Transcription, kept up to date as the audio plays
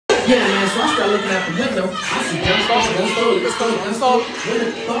Yeah, man, so I started looking out the window. I see gun. Where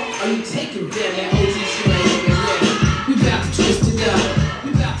the fuck are you taking? Damn, that OG shit right here, man. We about to twist it up. We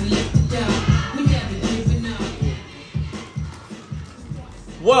about to lift it up. We never giving up.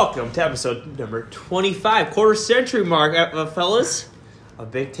 Welcome to episode number 25, quarter century mark, fellas.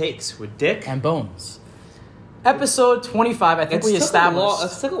 Of Big Takes with Dick and Bones. Episode 25, I think we established.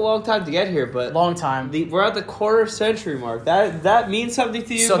 It took a long time to get here, but... Long time. We're at the quarter century mark. That means something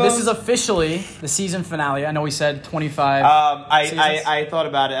to you, So Bones? this is officially the season finale. I know we said 25 I thought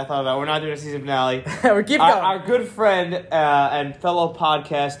about it. We're not doing a season finale. We keep going. Our good friend and fellow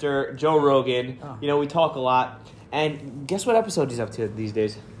podcaster, Joe Rogan. Oh. You know, we talk a lot. And guess what episode he's up to these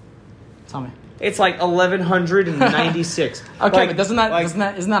days? Tell me. It's like 1196. Okay, but isn't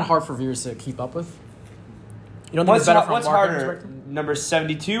that hard for viewers to keep up with? You don't think it's better from what's a marketing harder, perspective? number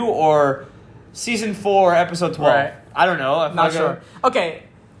 72 or season 4, episode 12? Right. I don't know. Not sure. Okay,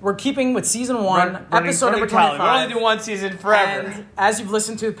 we're keeping with season 1, episode number 25. We're only doing one season forever. And as you've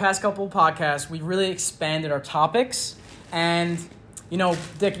listened to the past couple of podcasts, we really expanded our topics. And, you know,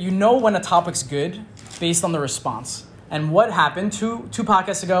 Dick, you know when a topic's good based on the response. And what happened, two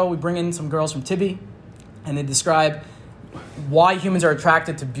podcasts ago, we bring in some girls from Tibby, and they describe why humans are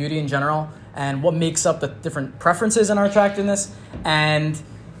attracted to beauty in general, and what makes up the different preferences in our attractiveness. And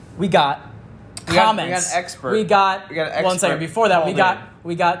we got comments. We got an expert. We got an expert. One second before that,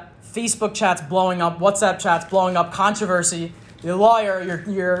 we got Facebook chats blowing up, WhatsApp chats blowing up, controversy. You're a liar.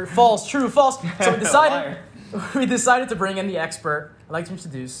 You're false. True. False. So we decided to bring in the expert. I'd like to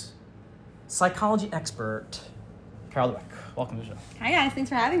introduce psychology expert Carol Dweck. Welcome to the show. Hi guys, thanks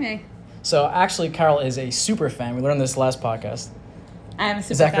for having me. So actually, Carol is a super fan. We learned this last podcast. I am a super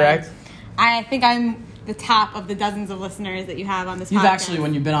fan. Is that correct? I think I'm the top of the dozens of listeners that you have on this podcast. You've actually,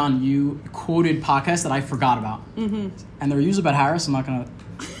 when you've been on, you quoted podcasts that I forgot about. Mm-hmm. And they were usually about Harris. I'm not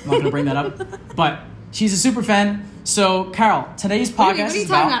gonna bring that up. But she's a super fan. So, Carol, today's podcast what are you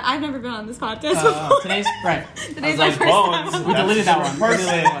talking about? I've never been on this podcast before. Today's my first time. We deleted that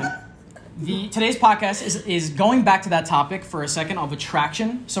one. Today's podcast is going back to that topic for a second of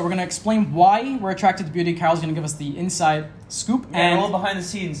attraction. So we're going to explain why we're attracted to beauty. Carol's going to give us the inside scoop. And a little behind the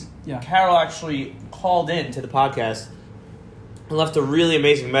scenes, yeah. Carol actually called in to the podcast and left a really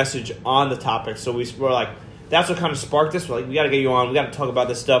amazing message on the topic. So we were like, that's what kind of sparked this. We're like, we got to get you on. We got to talk about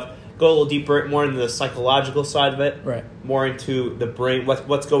this stuff. Go a little deeper, more into the psychological side of it. Right. More into the brain,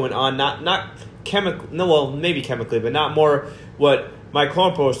 what's going on. Not chemical. No, well, maybe chemically, but not more what Mike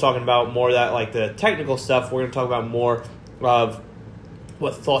Klompo was talking about, more that like the technical stuff. We're going to talk about more of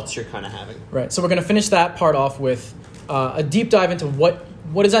what thoughts you're kind of having. Right. So we're going to finish that part off with a deep dive into what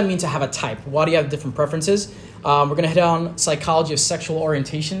does that mean to have a type? Why do you have different preferences? We're going to hit on psychology of sexual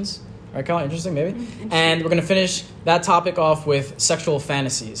orientations. Right, Kyle? Interesting, maybe? Interesting. And we're going to finish that topic off with sexual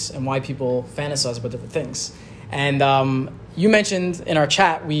fantasies and why people fantasize about different things. And you mentioned in our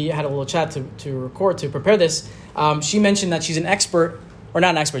chat, we had a little chat to prepare this. She mentioned that she's an expert, or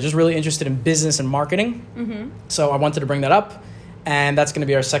not an expert, just really interested in business and marketing. Mm-hmm. So I wanted to bring that up, and that's going to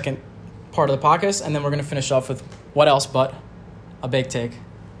be our second part of the podcast. And then we're going to finish off with what else but a big take.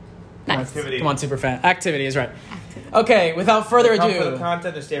 Nice. Activity. Come on, super fan. Activity is right. Okay, without further Come for ado, the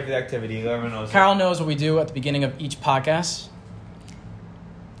content or stay for the activity. Everyone knows. Carol knows what we do at the beginning of each podcast.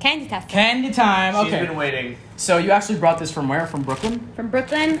 Candy test. Candy time. Okay. She's been waiting. So you actually brought this from where? From Brooklyn? From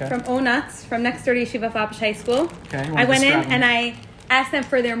Brooklyn, Okay. from O-Nuts, from next door to Yeshiva Foppish High School. Okay. I went in and I asked them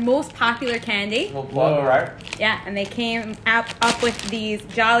for their most popular candy. We'll plug, all right? Yeah, and they came up with these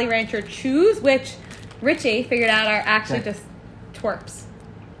Jolly Rancher Chews, which Richie figured out are actually Okay. just twerps.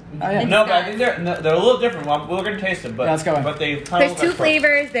 Oh, yeah. No, but I think they're a little different. We're going to taste them, but Yeah, let's go. But they kind There's of two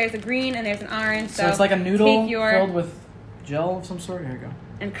flavors. There's a green and there's an orange. So it's like a noodle take filled with gel of some sort? Here you go.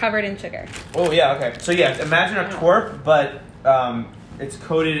 and covered in sugar. Oh yeah, okay. So yeah, imagine a twerp, but it's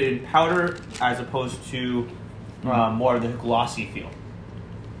coated in powder as opposed to more of the glossy feel.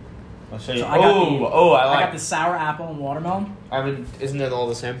 I'll show you. So I got like. the sour apple and watermelon. I mean, isn't it all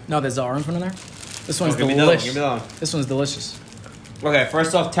the same? No, there's the orange one in there. This one's give me that one, delicious. give me that one. This one's delicious. Okay,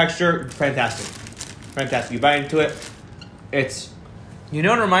 first off, texture, fantastic. Fantastic. You bite into it, it's... You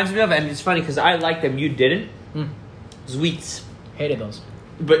know what it reminds me of? And it's funny because I like them, you didn't. Sweets. Hated those.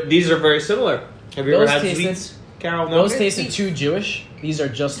 But these are very similar. Have you Those ever had tasted- sweets, Carol? No? Those tasted too Jewish. These are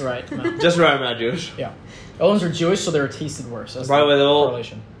just the right amount. Just right, I'm not Jewish. Yeah. The ones are Jewish, so they were tasted worse. That's By the way, the the little-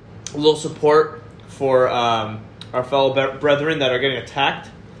 correlation. A little support for our fellow brethren that are getting attacked.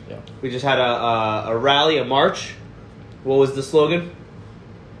 Yeah. We just had a rally, a march. What was the slogan?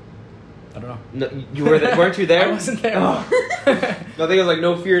 I don't know. No, you were weren't you there? I wasn't there. Oh. I think it was like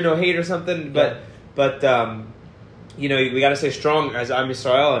no fear, no hate or something. But we got to stay strong as Am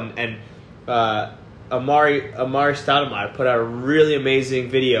Yisrael, and Amari Stoudemire put out a really amazing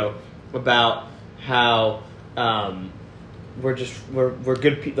video about how we're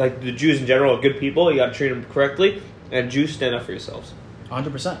good people, like the Jews in general are good people. You got to treat them correctly, and Jews stand up for yourselves.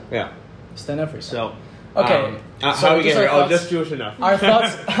 100%. Yeah, stand up for yourself. So, okay. How we get here? Oh, just Jewish enough. Our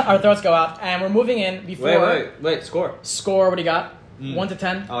thoughts go out, and we're moving in before. Wait. Score. What do you got? 1 to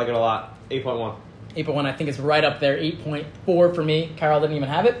 10. I like it a lot. 8.1. 8.1. I think it's right up there. 8.4 for me. Carol didn't even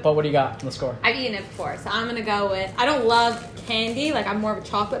have it, but what do you got on the score? I've eaten it before, so I'm gonna go with. I don't love candy. Like, I'm more of a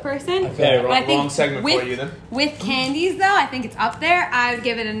chocolate person. Okay, But I think wrong segment for you then. With candies, though, I think it's up there. I would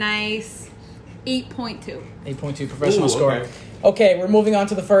give it a nice 8.2. 8.2 professional score. Okay. Okay, we're moving on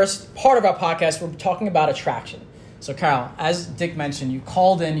to the first part of our podcast. We're talking about attraction. So, Carol, as Dick mentioned, you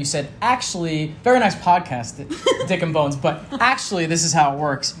called in, you said, actually, very nice podcast, Dick and Bones, but actually, this is how it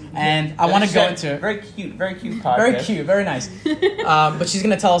works. And I want to go into it. Very cute podcast. Very cute, very nice. But she's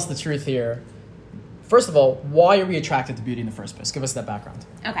going to tell us the truth here. First of all, why are we attracted to beauty in the first place? Give us that background.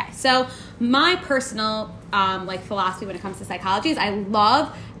 Okay, so my personal philosophy when it comes to psychology is I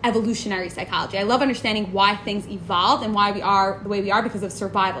love evolutionary psychology. I love understanding why things evolved and why we are the way we are because of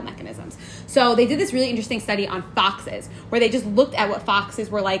survival mechanisms. So they did this really interesting study on foxes where they just looked at what foxes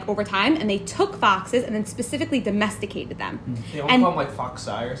were like over time, and they took foxes and then specifically domesticated them. They don't call them like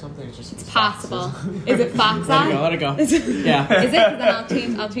foxeye or something? It's possible. Is it foxeye? Let it go. Is it? Yeah. Is it? Then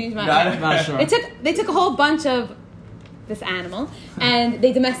I'll change my I'm not sure. They took a whole bunch of this animal and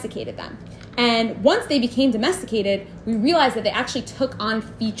they domesticated them. And once they became domesticated, we realized that they actually took on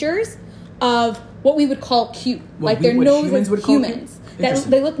features of what we would call cute, like their noses. Humans that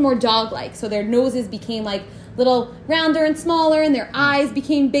they looked more dog-like, so their noses became like little rounder and smaller, and their eyes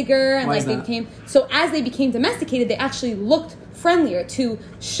became bigger, and like they became. So as they became domesticated, they actually looked friendlier to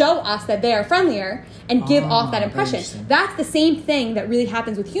show us that they are friendlier and give off that impression. That's the same thing that really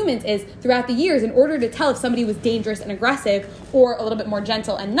happens with humans is throughout the years, in order to tell if somebody was dangerous and aggressive or a little bit more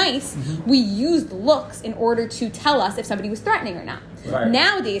gentle and nice, we used looks in order to tell us if somebody was threatening or not. Right.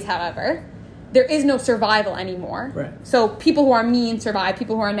 Nowadays, however, there is no survival anymore. Right. So people who are mean survive,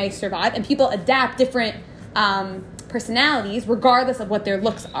 people who are nice survive, and people adapt different personalities regardless of what their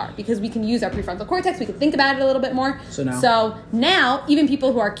looks are, because we can use our prefrontal cortex, we can think about it a little bit more. So now even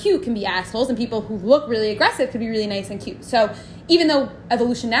people who are cute can be assholes, and people who look really aggressive could be really nice and cute. So even though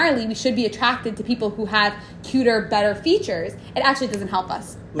evolutionarily we should be attracted to people who have cuter, better features, it actually doesn't help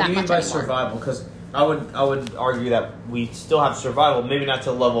us What that do you mean much by anymore. survival? Because I would argue that we still have survival, maybe not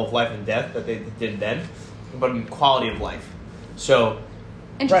to the level of life and death that they did then, but in quality of life. So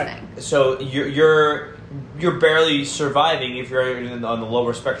Interesting. So you're barely surviving if you're on the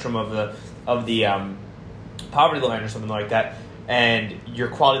lower spectrum of the poverty line or something like that, and your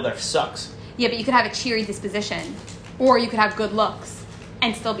quality of life sucks. Yeah, but you could have a cheery disposition, or you could have good looks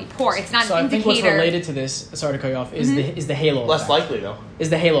and still be poor. It's not So an I think indicator. what's related to this, sorry to cut you off, is the halo Less effect. likely though.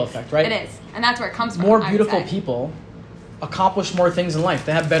 Is the halo effect, right? It is, and that's where it comes from. More I would beautiful say. people accomplish more things in life.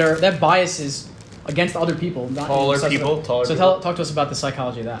 They have biases against other people. Not Taller even people. So talk to us about the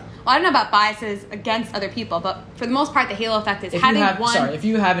psychology of that. Well, I don't know about biases against other people, but for the most part, the halo effect is If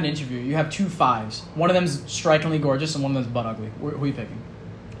you have an interview, you have 2 5s. One of them's strikingly gorgeous and one of them's butt ugly. Who are you picking?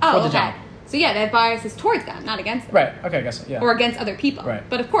 Oh, for the okay. job. So yeah, that bias is towards them, not against them. Right. Okay, I guess so. Yeah. Or against other people. Right.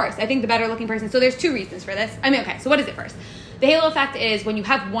 But of course, I think the better looking person. So there's 2 reasons for this. Okay, so what is it first? The halo effect is when you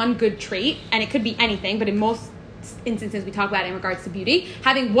have one good trait, and it could be anything, but in most instances we talk about it in regards to beauty,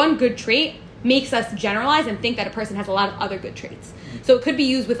 having one good trait makes us generalize and think that a person has a lot of other good traits. So it could be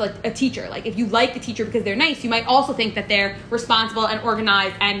used with like a teacher. Like if you like the teacher because they're nice, you might also think that they're responsible and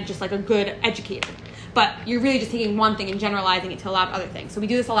organized and just like a good educator. But you're really just taking one thing and generalizing it to a lot of other things. So we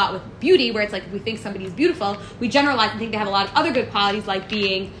do this a lot with beauty, where it's like if we think somebody is beautiful, we generalize and think they have a lot of other good qualities, like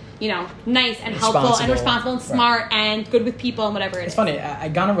being, nice and helpful and responsible and smart and good with people and whatever it is. It's funny. I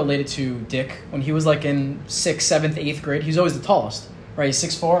kind of related to Dick when he was like in 6th, 7th, 8th grade. He was always the tallest, right? He's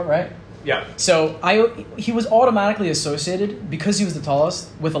 6'4", right? Yeah. So he was automatically associated, because he was the tallest,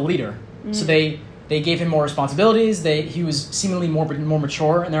 with a leader. So they gave him more responsibilities. He was seemingly more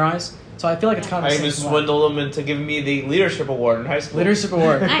mature in their eyes. So I feel like it's kind of I the even same swindled him into giving me the leadership award in high school. leadership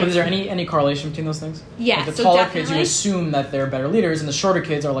award. Nice. But is there any correlation between those things? Yeah, Like the so taller definitely. kids, you assume that they're better leaders, and the shorter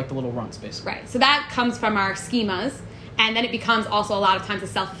kids are like the little runts, basically. Right. So that comes from our schemas, and then it becomes also a lot of times a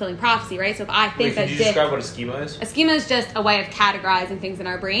self-fulfilling prophecy, right? So if I think Wait, could you describe what a schema is? a schema is just a way of categorizing things in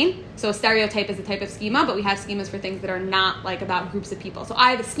our brain. So a stereotype is a type of schema, but we have schemas for things that are not like about groups of people. So I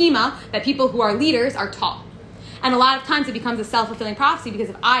have a schema that people who are leaders are tall. And a lot of times it becomes a self-fulfilling prophecy because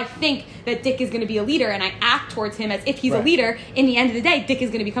if I think that Dick is going to be a leader and I act towards him as if he's a leader, in the end of the day, Dick is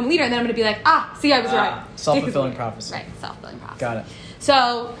going to become a leader, and then I'm going to be like, see, I was right. Self-fulfilling prophecy. Right, self-fulfilling prophecy. Got it.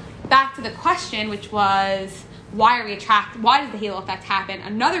 So back to the question, which was, why does the halo effect happen?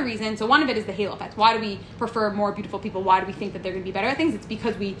 Another reason, so one of it is the halo effect. Why do we prefer more beautiful people? Why do we think that they're going to be better at things? It's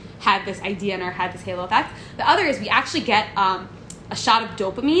because we had this idea in our head, this halo effect. The other is we actually get a shot of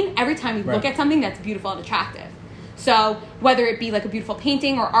dopamine every time we look at something that's beautiful and attractive. So whether it be like a beautiful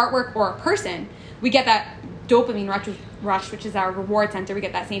painting or artwork or a person, we get that dopamine rush, which is our reward center. We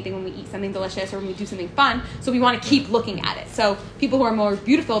get that same thing when we eat something delicious or when we do something fun. So we want to keep looking at it. So people who are more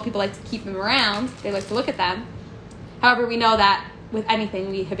beautiful, people like to keep them around. They like to look at them. However, we know that with anything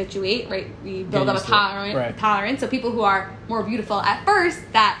we habituate, right? We build up a tolerance. So people who are more beautiful at first,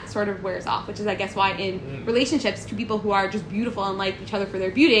 that sort of wears off, which is, I guess, why in relationships, two people who are just beautiful and like each other for their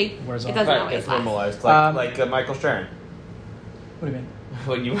beauty, it doesn't always it's last. normalized, like Michael Strahan. What do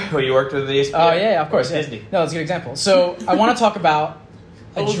you mean? When you worked with the ESPN. Oh yeah, of course. Disney. No, that's a good example. So I want to talk about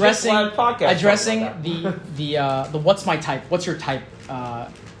addressing the what's my type, what's your type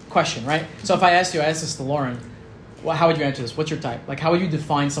question, right? So if I asked this to Lauren, well, how would you answer this? What's your type? Like, how would you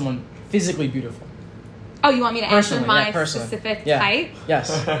define someone physically beautiful? Oh, you want me to answer my personally. specific type?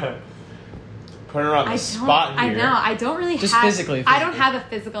 Yes. Put her on the spot here. I know. I don't really just have... physically. I don't have a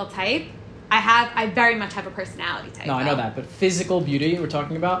physical type. I very much have a personality type. No, I know that. But physical beauty we're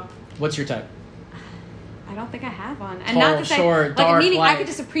talking about, what's your type? I don't think I have one. And tall, not to say, short, dark, meaning light. I could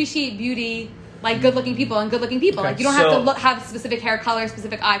just appreciate beauty, like good-looking people and good-looking people. Okay. Like, you don't have to have a specific hair color,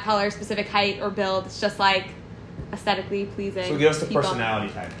 specific eye color, specific height or build. It's just like aesthetically pleasing. So give us the people.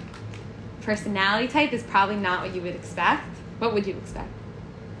 personality type. Personality type is probably not what you would expect. What would you expect?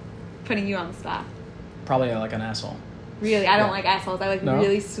 Putting you on the spot. Probably like an asshole. Really, I don't like assholes. I like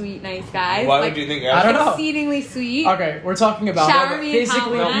really sweet, nice guys. Why like, would you think I don't know. Exceedingly sweet. Okay, we're talking about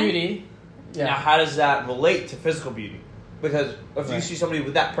physically beauty. Yeah. Now, how does that relate to physical beauty? Because if you see somebody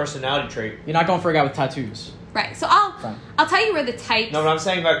with that personality trait, you're not going for a guy with tattoos. Right. So I'll tell you where the types. No, but I'm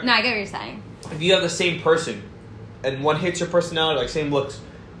saying like. No, I get what you're saying. If you have the same person, and one hits your personality, like same looks,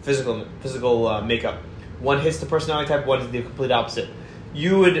 physical makeup, one hits the personality type, one is the complete opposite.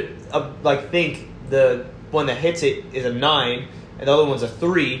 You would think the one that hits it is a 9, and the other one's a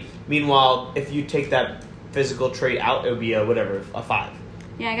 3. Meanwhile, if you take that physical trait out, it would be a 5.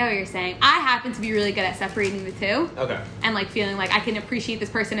 Yeah, I get what you're saying. I happen to be really good at separating the two. Okay. And like feeling like I can appreciate this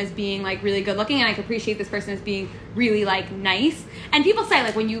person as being like really good looking, and I can appreciate this person as being really like nice. And people say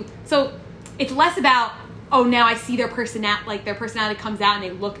like so it's less about, oh, now I see their personality comes out and they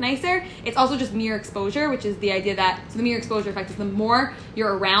look nicer. It's also just mere exposure, which is the idea that, so the mere exposure effect is the more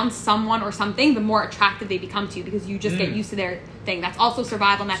you're around someone or something, the more attractive they become to you because you just get used to their thing. That's also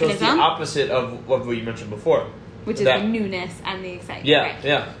survival mechanism. So it's the opposite of what you mentioned before. Which is the newness and the excitement. Yeah, right?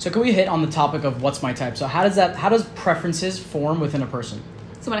 yeah. So can we hit on the topic of what's my type? So how does preferences form within a person?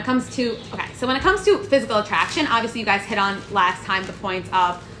 So when it comes to physical attraction, obviously you guys hit on last time the points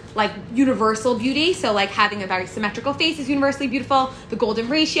of like universal beauty, so like having a very symmetrical face is universally beautiful. The golden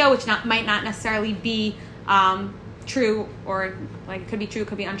ratio, which might not necessarily be true, or like it could be true, it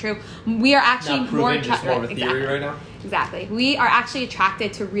could be untrue. We are actually not proven, more just more of a theory right now. Exactly. We are actually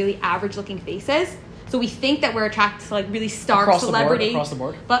attracted to really average looking faces. So we think that we're attracted to like really stark celebrity. Across the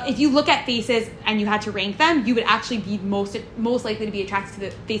board. But if you look at faces and you had to rank them, you would actually be most likely to be attracted to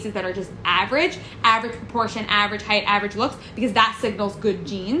the faces that are just average proportion, average height, average looks, because that signals good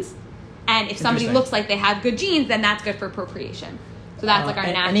genes. And if somebody looks like they have good genes, then that's good for procreation. So that's like our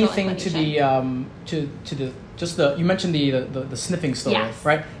natural anything inclination. to the you mentioned the sniffing story, yes.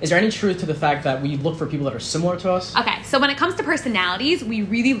 Right? Is there any truth to the fact that we look for people that are similar to us? Okay, so when it comes to personalities, we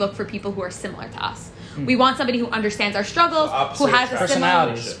really look for people who are similar to us. We want somebody who understands our struggles, who has a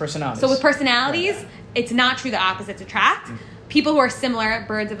personalities. So with personalities, it's not true that opposites attract. People who are similar,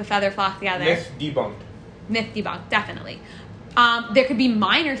 birds of a feather flock together. Myth debunked. Myth debunked, definitely. There could be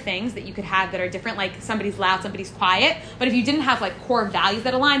minor things that you could have that are different, like somebody's loud, somebody's quiet. But if you didn't have like core values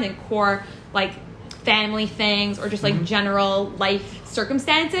that align, then core like family things or just like general life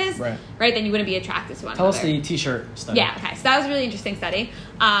circumstances, right? Then you wouldn't be attracted to one another. Tell us the t-shirt study. Yeah, okay. So that was a really interesting study.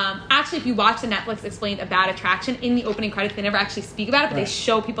 Actually, if you watch the Netflix Explained About Attraction, in the opening credits, they never actually speak about it, but they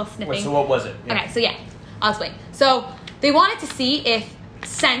show people sniffing. Wait, so what was it? Yeah. Okay, so I'll explain. So they wanted to see if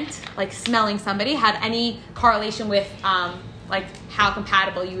scent, like smelling somebody, had any correlation with like how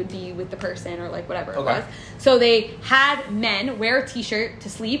compatible you would be with the person or like whatever it was. So they had men wear a t-shirt to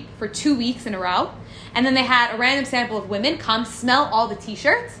sleep for 2 weeks in a row. And then they had a random sample of women come smell all the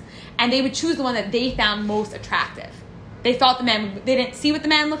t-shirts, and they would choose the one that they found most attractive. They thought they didn't see what the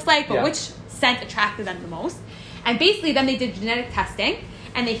man looks like, but which scent attracted them the most. And basically, then they did genetic testing,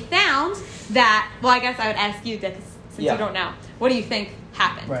 and they found that. Well, I guess I would ask you, Dick, since you don't know. What do you think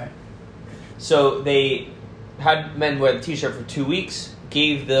happened? Right. So they had men wear the T-shirt for 2 weeks,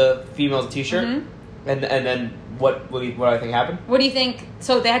 gave the females a T-shirt, and then what do I think happened? What do you think?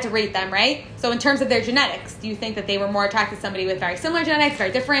 So they had to rate them, right? So in terms of their genetics, do you think that they were more attracted to somebody with very similar genetics,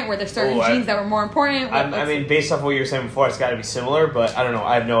 very different? Were there certain genes that were more important? I mean, based off what you were saying before, it's got to be similar, but I don't know.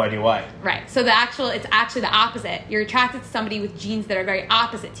 I have no idea why. Right. So it's actually the opposite. You're attracted to somebody with genes that are very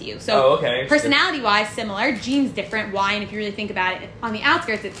opposite to you. So personality-wise, similar. Genes different. Why? And if you really think about it on the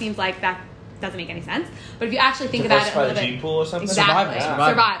outskirts, it seems like that doesn't make any sense. But if you actually think about it a little bit, gene pool or something. Exactly.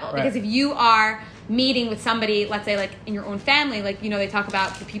 Survival. Right. Because if you are meeting with somebody, let's say like in your own family, like, you know, they talk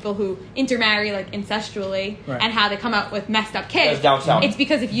about the people who intermarry like incestually and how they come out with messed up kids. That's down south. It's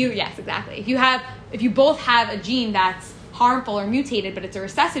because if you both have a gene that's harmful or mutated, but it's a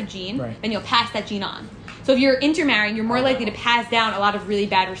recessive gene, then you'll pass that gene on. So if you're intermarrying, you're more likely to pass down a lot of really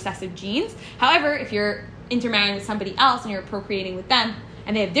bad recessive genes. However, if you're intermarrying with somebody else and you're procreating with them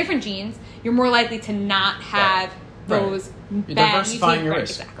and they have different genes, you're more likely to not have those You're bad diversifying your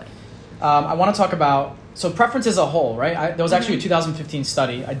risk. Exactly. I want to talk about, so preference as a whole, right? There was actually a 2015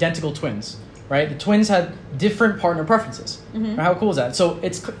 study, identical twins, right? The twins had different partner preferences. Right? How cool is that? So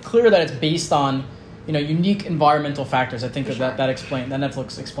it's clear that it's based on, you know, unique environmental factors. I think that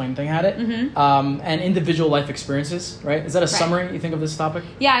Netflix explained thing had it. And individual life experiences, right? Is that a summary, you think, of this topic?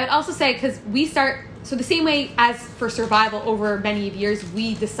 Yeah, I would also say, because so the same way as for survival over many years,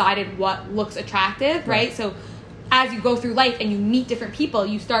 we decided what looks attractive, right? So as you go through life and you meet different people,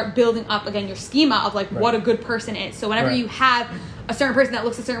 you start building up, again, your schema of like what a good person is. So whenever you have a certain person that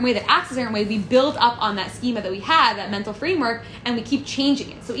looks a certain way, that acts a certain way, we build up on that schema that we have, that mental framework, and we keep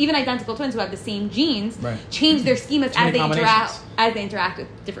changing it. So even identical twins who have the same genes change their schemas as they interact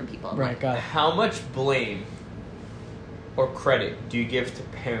with different people. Right, got it. How much blame or credit do you give to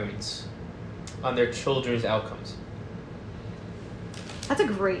parents on their children's outcomes? That's a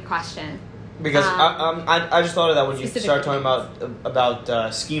great question. Because I just thought of that when you started talking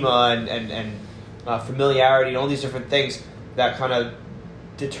about schema and familiarity and all these different things that kind of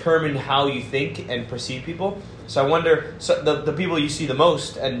determine how you think and perceive people. So I wonder, the people you see the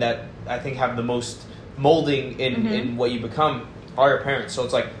most and that I think have the most molding in what you become are your parents. So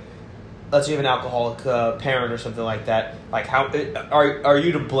it's like, let's say you have an alcoholic parent or something like that. Like, how are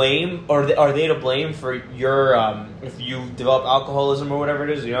you to blame, or are they to blame for your if you develop alcoholism or whatever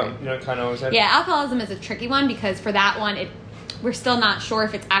it is? You know, kind of what I'm saying. Yeah, alcoholism is a tricky one because for that one, we're still not sure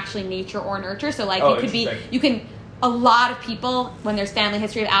if it's actually nature or nurture. So like, a lot of people, when there's family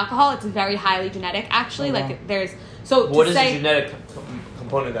history of alcohol, it's very highly genetic. Actually, what is the genetic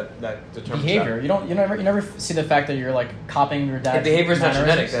component that determines behavior? That? You never see the fact that you're like copying your dad's behavior is not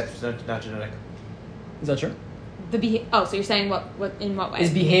genetic. That's not genetic. Is that true? So you're saying what in what way? Is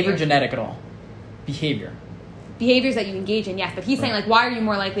behavior genetic at all? Behaviors that you engage in, yes. But he's saying like, why are you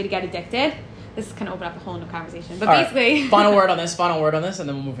more likely to get addicted? This is going to open up a whole new conversation. But basically, final word on this, and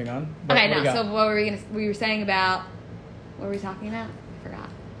then we're moving on. So what were you saying about? What were we talking about? I forgot.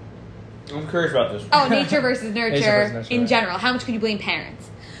 I'm curious about this. Oh, nature versus nurture in general. How much can you blame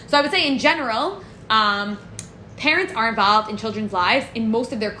parents? So I would say in general, parents are involved in children's lives in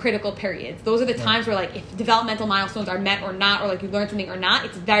most of their critical periods. Those are the times where, like, if developmental milestones are met or not, or like you learn something or not,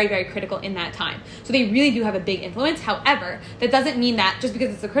 it's very, very critical in that time. So they really do have a big influence. However, that doesn't mean that just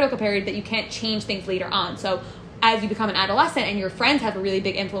because it's a critical period that you can't change things later on. So as you become an adolescent and your friends have a really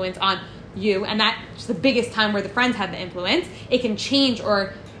big influence on you, and that's the biggest time where the friends have the influence, it can change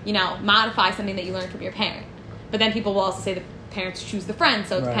or, modify something that you learned from your parent. But then people will also say the parents choose the friends,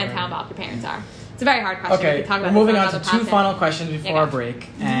 so it depends how involved your parents are. It's a very hard question. Okay, we can talk about we're moving on to two final questions before our break,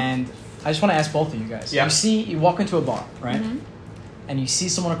 Mm-hmm. and I just want to ask both of you guys. Yeah. You walk into a bar, right? And you see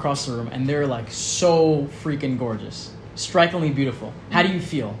someone across the room, and they're like so freaking gorgeous, strikingly beautiful. How do you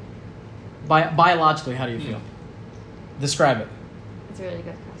feel? Biologically, how do you feel? Describe it. It's a really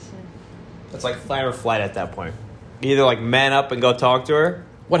good question. It's like fight or flight at that point. You either like man up and go talk to her.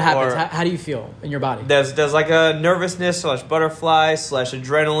 What happens? How do you feel in your body? There's like a nervousness / butterfly /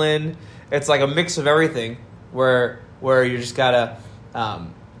 adrenaline. It's like a mix of everything where you just gotta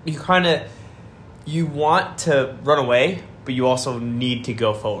you want to run away, but you also need to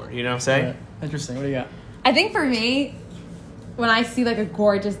go forward. You know what I'm saying? Yeah. Interesting. What do you got? I think for me, when I see like a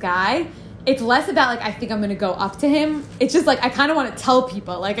gorgeous guy, it's less about like I think I'm gonna go up to him. It's just like I kind of want to tell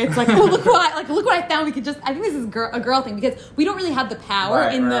people. Like it's like, oh, look what I found. We could just. I think this is a girl thing because we don't really have the power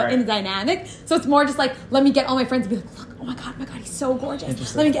in the dynamic. So it's more just like let me get all my friends and be like, look, oh my god, he's so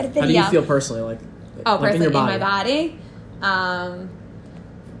gorgeous. Let me get a video. How do you feel personally? Like personally in my body.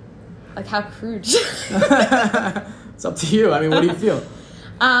 Like how crude. It's up to you. I mean, what do you feel?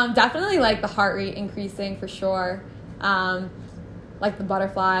 Definitely like the heart rate increasing for sure. Like the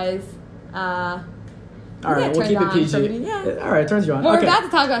butterflies. All right, we'll keep it PG. Yeah. All right, it turns you on. Well, we're Okay. about to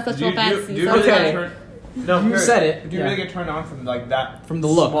talk about sexual fantasies. Do you so really Okay. get turned- no, You said it. Do you Yeah. really get turned on from like that? From the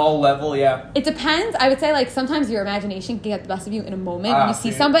look. Small level, yeah. it depends. I would say like sometimes your imagination can get the best of you in a moment when you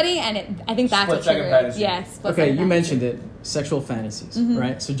see see. somebody, and I think that's what Split-second triggers. fantasy. Yes. Okay, you mentioned it. Sexual fantasies,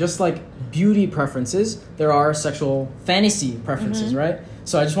 right? So just like beauty preferences, there are sexual fantasy preferences, right?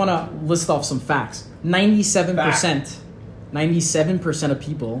 So I just want to list off some facts. 97% of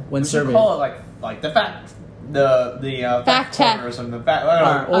people, when We should surveyed. call it like the fact. The Fact check. corner or something. The All fact.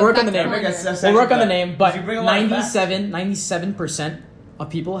 right, we'll work on the fact name. corner. We'll work on the name, but You bring a lot of facts. 97% of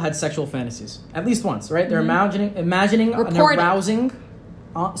people had sexual fantasies at least once, right? They're imagining an Reported. arousing,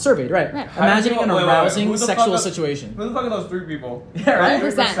 surveyed, right? Right. Imagining an arousing Who the sexual fuck situation. Who the fuck are those 3 people? Yeah, right.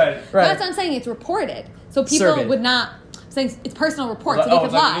 100%. Right. That's what I'm saying. It's reported, so people Surveyed. would not. Saying it's personal report, so they Oh, could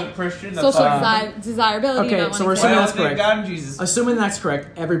it's like lie. good Christian, that's Social fine. desirability. Okay, not so wanting we're to- assuming Well, that's thank correct. God and Jesus. Assuming that's correct,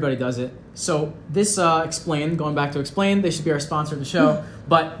 everybody does it. So this Explain, going back to Explain, they should be our sponsor of the show.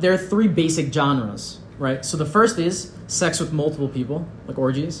 But there are 3 basic genres, right? So the first is sex with multiple people, like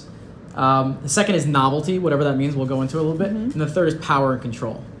orgies. The second is novelty, whatever that means. We'll go into it a little bit. And the third is power and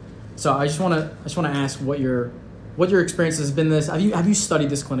control. So I just want to ask what your experience has been. Have you studied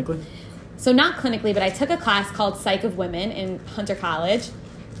this clinically? So not clinically, but I took a class called Psych of Women in Hunter College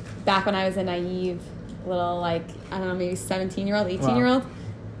back when I was a naive little, like, I don't know, maybe 17-year-old, 18-year-old.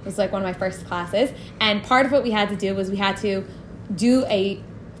 It was like one of my first classes. And part of what we had to do was we had to do a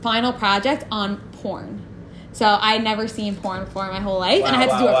final project on porn. So I'd never seen porn before in my whole life, and I had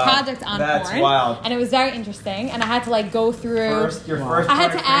to do a project on That's porn. wild. And it was very interesting, and I had to like go through. Your Wow. first I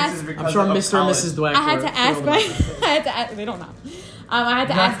had porn to ask- experience is because I'm sure of Mr. and college. Mrs. Dweck. I had were to ask thrilled my. about that. I had to ask, they don't know. I had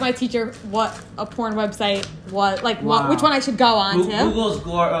to ask my teacher what a porn website was, like Wow. which one I should go on to. Google's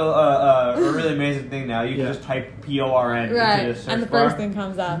a really amazing thing now. You can Yeah. just type PORN Right, into the search and the bar. first thing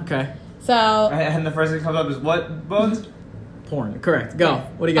comes up. Okay, So, And the first thing that comes up is what, Bones? porn. Correct. Go.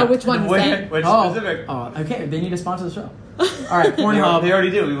 What do you got? which one? Which, saying? which Oh, specific? okay. They need to sponsor the show. All right, They Pornhub.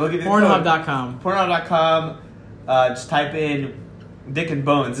 already do. We will give you the Pornhub.com. code. Pornhub.com. Just type in Dick and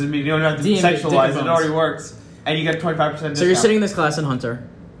Bones. I mean, you don't have to DMB, Dick and sexualize it. It Bones. already works. And you get 25% discount. So you're sitting in this class in Hunter.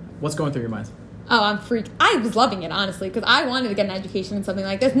 What's going through your mind? Oh, I'm freaked. I was loving it, honestly, because I wanted to get an education in something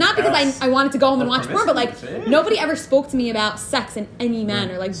like this. Not because Yes. I wanted to go home and Oh, watch porn, but like promiscuous, yeah. nobody ever spoke to me about sex in any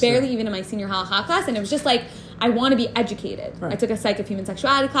manner. Like Sure. barely even in my senior high class, and it was just like I want to be educated. Right. I took a psych of human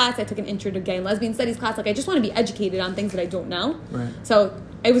sexuality class. I took an intro to gay and lesbian studies class. Like I just want to be educated on things that I don't know. Right. So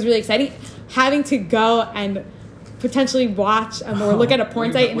it was really exciting having to go and potentially watch or look at a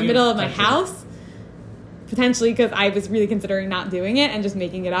porn site in the middle of my house. Potentially because I was really considering not doing it and just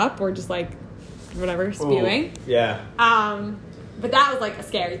making it up or just like whatever spewing. Yeah. But that was like a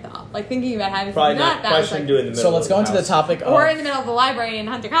scary thought. Like thinking about having Probably to do not that was question like, doing the middle. So let's of go into the house. topic of. or in the middle of the library in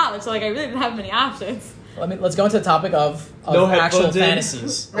Hunter College. So like I really didn't have many options. Let's go into the topic of No actual headphones in.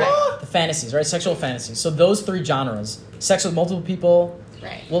 fantasies. Right. The fantasies, right? Sexual fantasies. So those 3 genres: sex with multiple people.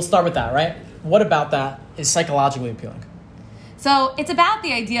 Right. We'll start with that, right? What about that is psychologically appealing? So it's about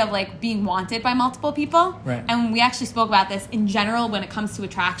the idea of like being wanted by multiple people. Right. And we actually spoke about this in general when it comes to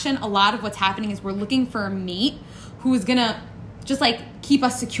attraction. A lot of what's happening is we're looking for a mate who is gonna just like keep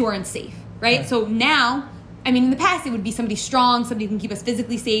us secure and safe, right? Right. So now, I mean, in the past it would be somebody strong, somebody who can keep us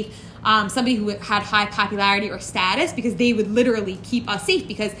physically safe, somebody who had high popularity or status because they would literally keep us safe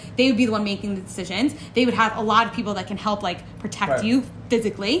because they would be the one making the decisions. They would have a lot of people that can help like protect Right. you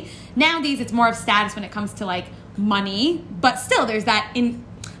physically. Nowadays it's more of status when it comes to like money, but still there's that in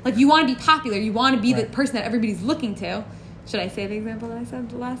like you want to be popular, you want to be the Right. person that everybody's looking to. Should I say the example that I said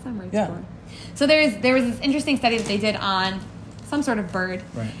the last time? Or it's Yeah. boring? So there was this interesting study that they did on some sort of bird,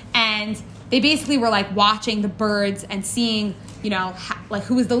 Right. and they basically were like watching the birds and seeing, you know, like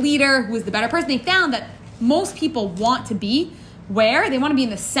who was the leader, who was the better person. They found that most people want to be where they want to be in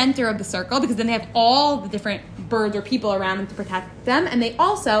the center of the circle because then they have all the different birds or people around them to protect them, and they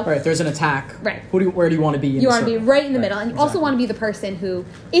also Right. If there's an attack, Right. Where do you want to be? In you the want to be circle? right in the middle, and you also exactly. want to be the person who,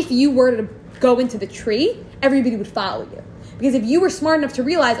 if you were to go into the tree, everybody would follow you. Because if you were smart enough to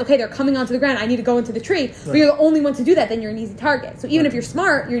realize, okay, they're coming onto the ground, I need to go into the tree, but you're the only one to do that, then you're an easy target. So even if you're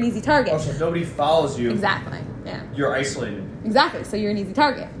smart, you're an easy target. Also, if nobody follows you. Exactly. Yeah. You're isolated. Exactly. So you're an easy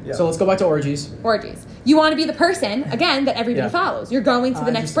target. Yeah. So let's go back to orgies. Orgies. You want to be the person, again, that everybody Yeah. follows. You're going to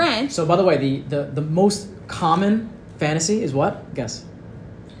the next Interesting. branch. So by the way, the most common fantasy is what? Guess.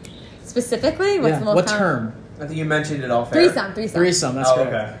 Specifically, what's the most What common? term? I think you mentioned it all fair. Threesome. Threesome. That's Oh,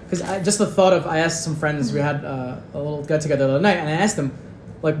 correct. okay. Because just the thought of, I asked some friends, we had a little get together the other night, and I asked them,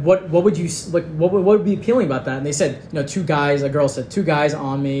 like what would you like what would be appealing about that? And they said, you know, a girl said 2 guys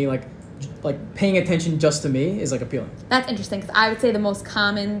on me, like paying attention just to me is like appealing. That's interesting because I would say the most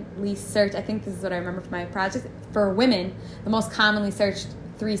commonly searched, I think this is what I remember from my project, for women, the most commonly searched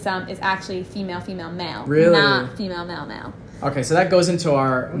threesome is actually female, male. Really? Not female, male. Okay, so that goes into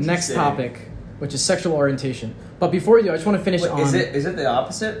our next topic, which is sexual orientation. But before you do, I just want to finish on... Is it the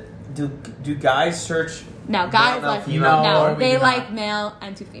opposite? Do guys search... No, guys male, like... female? No, they like male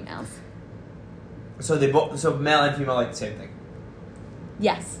and 2 females. So male and female like the same thing?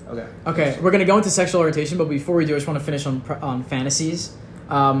 Yes. Okay, we're going to go into sexual orientation, but before we do, I just want to finish on fantasies.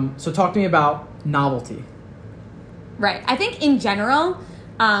 So talk to me about novelty. Right. I think in general,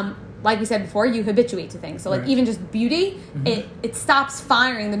 like we said before, you habituate to things. So like even just beauty, it stops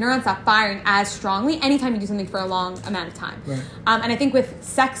firing, the neurons stop firing as strongly anytime you do something for a long amount of time. Right. And I think with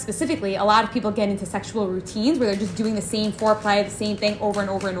sex specifically, a lot of people get into sexual routines where they're just doing the same foreplay, the same thing over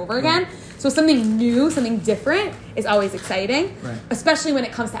and over and over again. So something new, something different is always exciting, especially when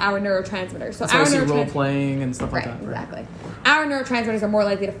it comes to our neurotransmitters. So our role playing and stuff like that. Exactly. Our neurotransmitters are more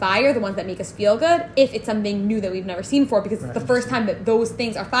likely to fire, the ones that make us feel good, if it's something new that we've never seen before, because it's the first time that those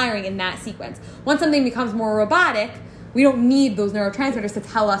things are firing in that sequence. Once something becomes more robotic, we don't need those neurotransmitters to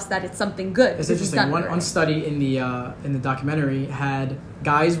tell us that it's something good. It's interesting. One study in the documentary had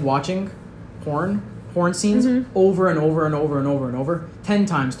guys watching porn scenes over and over and over and over and over 10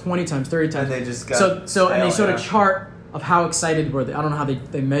 times, 20 times, 30 times. And they just got and they showed a chart of how excited were they. I don't know how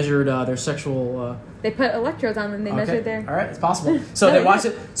they measured their sexual... They put electrodes on them and they measured their... All right, it's possible. So they watch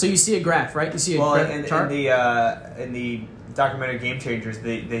it. So you see a graph, right? You see a chart? In the documentary Game Changers,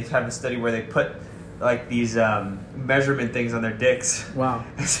 they have a study where they put like these measurement things on their dicks. Wow.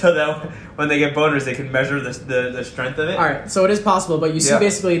 So that when they get boners, they can measure the strength of it. All right, so it is possible, but you see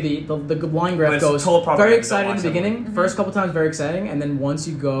basically the line graph goes very excited in the beginning. First couple times, very exciting, and then once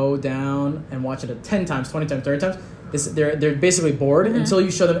you go down and watch it 10 times, 20 times, 30 times, they're basically bored until you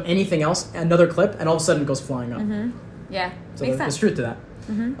show them anything else, another clip, and all of a sudden it goes flying up. Yeah, so makes sense. There's truth to that.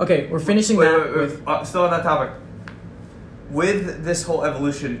 Okay, we're finishing with still on that topic. With this whole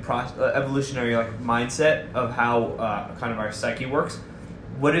evolutionary like mindset of how kind of our psyche works,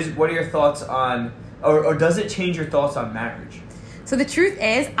 what are your thoughts on, or does it change your thoughts on marriage? So the truth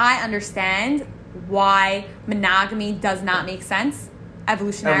is, I understand why monogamy does not make sense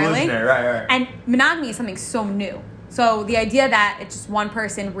evolutionarily. Right. And monogamy is something so new. So the idea that it's just one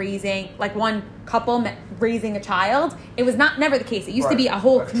person one couple raising a child, it was never the case. It used to be a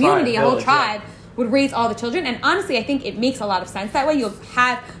whole community, a whole tribe. Would raise all the children, and honestly I think it makes a lot of sense that way. You'll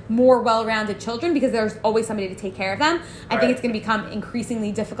have more well-rounded children because there's always somebody to take care of them. I think it's going to become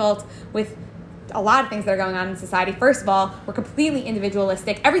increasingly difficult with a lot of things that are going on in society. First of all, we're completely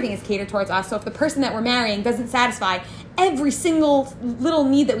individualistic. Everything is catered towards us. So if the person that we're marrying doesn't satisfy every single little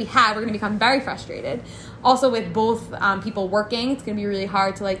need that we have, we're going to become very frustrated. Also, with both people working, it's going to be really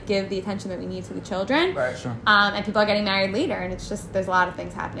hard to give the attention that we need to the children. Right, sure. And people are getting married later, and it's just there's a lot of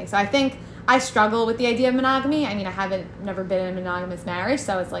things happening. So I think I struggle with the idea of monogamy. I mean, I never been in a monogamous marriage,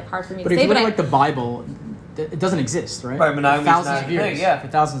 so it's hard for me to say. But if you look at the Bible, it doesn't exist, right? Right, monogamy for thousands of years. For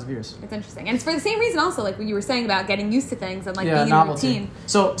thousands of years. It's interesting, and it's for the same reason. Also, like what you were saying about getting used to things and being novelty. in a routine.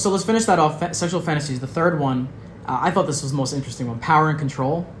 So let's finish that off. Sexual fantasies. The third one, I thought this was the most interesting one. Power and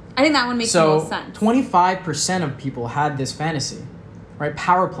control. I think that one makes the most sense. 25% of people had this fantasy, right?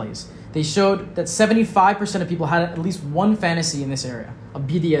 Power plays. They showed that 75% of people had at least one fantasy in this area of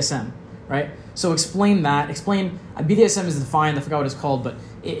BDSM, right? So explain that. BDSM is defined. I forgot what it's called, but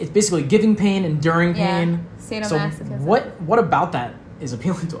it's basically giving pain, enduring pain. Sadomasochism. So what about that is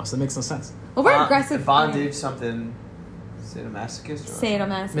appealing to us? That makes no sense. Well, we're aggressive. Bondage, something sadomasochist?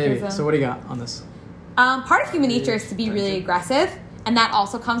 Sadomasochism. Maybe. So what do you got on this? Part of human nature is to be really aggressive, and that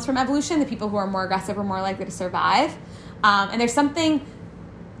also comes from evolution. The people who are more aggressive are more likely to survive. And there's something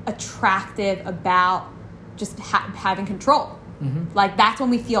attractive about just having control. Mm-hmm. That's when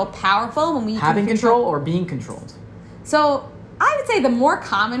we feel powerful, when we having control or being controlled. So I would say the more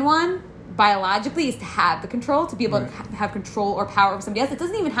common one biologically is to have the control, to be able to have control or power over somebody else. It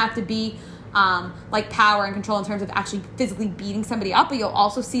doesn't even have to be power and control in terms of actually physically beating somebody up, but you'll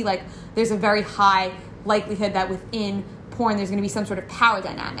also see there's a very high likelihood that within porn there's going to be some sort of power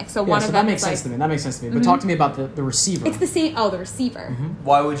dynamic. So one of them that makes sense to me. That makes sense to me. But talk to me about the receiver. It's the same. Oh, the receiver. Mm-hmm.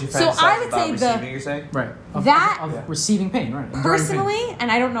 Why would you fantasize I would about say receiving? You're saying right of receiving pain, right? Personally, and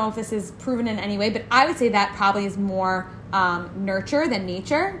I don't know if this is proven in any way, but I would say that probably is more nurture than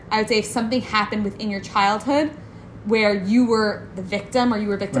nature. I would say if something happened within your childhood where you were the victim or you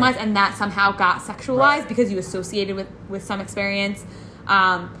were victimized and that somehow got sexualized because you associated with some experience,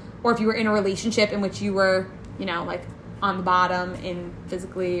 or if you were in a relationship in which you were, on the bottom in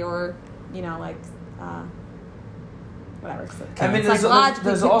physically or, you know, like, whatever. So I mean, psychologically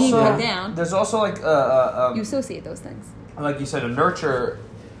there's being also put down. there's also like You associate those things. like you said, a nurture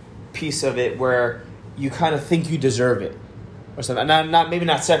piece of it where you kind of think you deserve it or something. Not maybe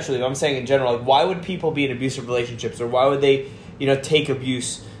not sexually, but I'm saying in general. Like, why would people be in abusive relationships, or why would they, take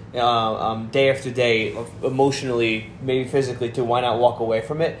abuse day after day, emotionally, maybe physically, to why not walk away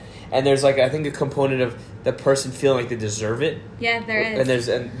from it? And there's like, I think, a component of the person feeling like they deserve it. Yeah, there is.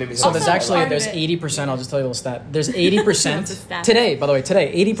 And maybe So there's Also, there's part of it- 80%. I'll just tell you a little stat. There's 80% That's a stat. today. By the way,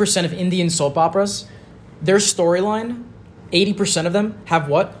 today 80% of Indian soap operas, their storyline, 80% of them have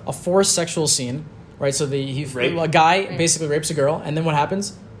what? A forced sexual scene, right? So Rape. a guy Right. basically rapes a girl, and then what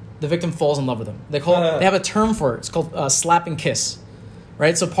happens? The victim falls in love with him. They have a term for it. It's called slap and kiss,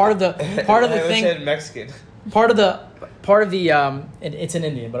 right? So part of the I thing. wish I had Mexican. Part of the it's in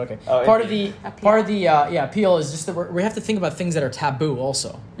Indian, but okay. Oh, part Indian. of the appeal is just that we have to think about things that are taboo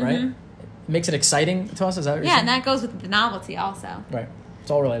also, right? It makes it exciting to us. Is that what you're Yeah, saying? and that goes with the novelty also. Right.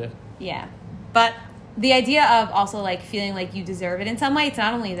 It's all related. Yeah. But the idea of also like feeling like you deserve it in some way, it's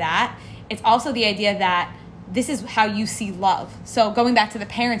not only that, it's also the idea that this is how you see love. So going back to the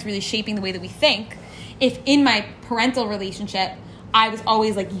parents really shaping the way that we think, if in my parental relationship, I was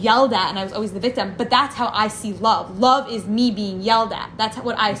always like yelled at and I was always the victim, but that's how I see love. Love is me being yelled at. That's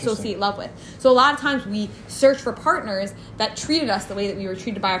what I associate love with. So a lot of times we search for partners that treated us the way that we were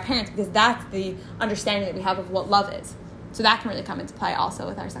treated by our parents because that's the understanding that we have of what love is. So that can really come into play also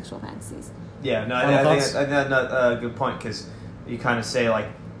with our sexual fantasies. Yeah, no, Final I think thoughts? that's a good point, because you kind of say like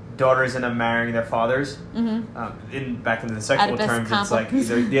daughters end up marrying their fathers. Back in the sexual Oedipus terms, it's like complex.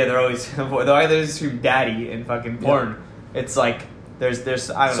 they're always they're either scream daddy in fucking porn. It's like there's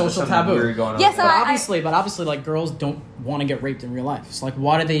I don't know, Social something taboo. weird going on. Yes, But I- obviously, like girls don't want to get raped in real life. So like,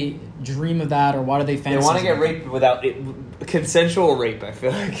 why do they dream of that, or why do they fantasize? They want to get about it? raped without consensual rape. I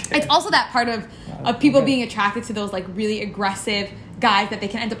feel like It's also that part of people okay. being attracted to those like really aggressive guys that they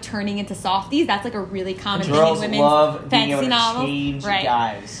can end up turning into softies. That's like a really common thing in girls women's love being fantasy able to novels. change Right.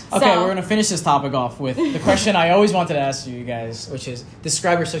 guys. Okay, So- we're gonna finish this topic off with the question I always wanted to ask you guys, which is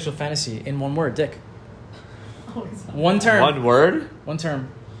describe your sexual fantasy in one word. Dick. One term. One word? One term.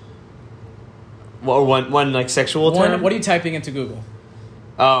 Or one like sexual term? What are you typing into Google?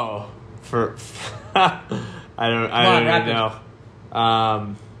 Oh, for I don't on, even rapid.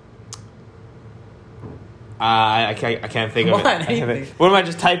 know. I can't think Come of it. on, I can't think- anything. What am I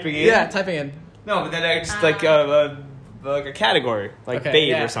just typing in? Yeah, typing in. No, but then I just like a category, like Okay, babe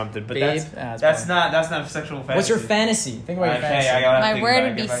yeah. or something. But Babe, that's not sexual fantasy. What's your fantasy? Think about your Okay, fantasy. I gotta My think word about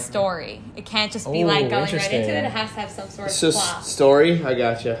would it, be get back. story. It can't just be Ooh, like going right interesting. into it. It has to have some sort of So plot. story, I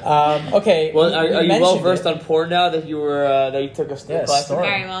gotcha. Okay. Well, are you mentioned well versed it. on porn now that you were that you took a Yeah, class? story.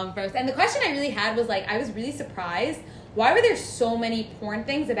 Very well versed. And the question I really had was like, I was really surprised. Why were there so many porn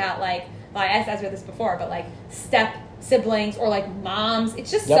things about like, well, I asked this before, but like step siblings or like moms? It's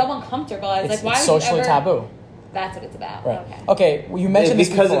just Yep. so uncomfortable. I was It's, like, why it's would socially you ever? taboo. That's what it's about. Right. Okay. Okay. Well, you mentioned this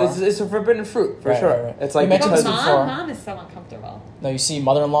because before. it's a forbidden fruit for Right, sure. right, right. It's You like mentioned because this But before. mom is so uncomfortable. No, you see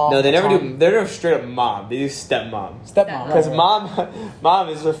mother-in-law. no, they never Tom, do. They're never straight up mom. They do stepmom. Stepmom. Because right. mom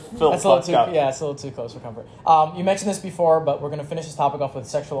is just filled That's a little fucked too. up. Yeah, it's a little too close for comfort. You mentioned this before, but we're going to finish this topic off with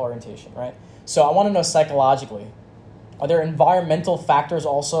sexual orientation, right? So I want to know psychologically, are there environmental factors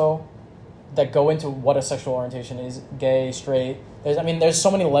also that go into what a sexual orientation is? Gay, straight. There's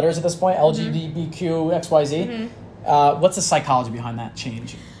so many letters at this point. LGBTQ, XYZ. What's the psychology behind that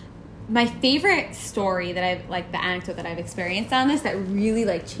change? My favorite story that I've like the anecdote that I've experienced on this that really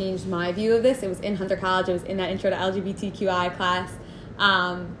like changed my view of this. It was in Hunter College. It was in that intro to LGBTQI class.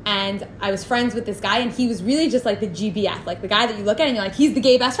 And I was friends with this guy, and he was really just like the GBF, like the guy that you look at and you're like, he's the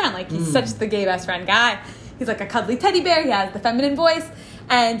gay best friend. Like, he's such the gay best friend guy. He's like a cuddly teddy bear. He has the feminine voice.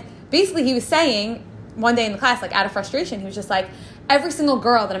 And basically he was saying one day in the class, like out of frustration, he was just like, every single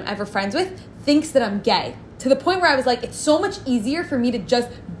girl that I'm ever friends with thinks that I'm gay. To the point where I was like, it's so much easier for me to just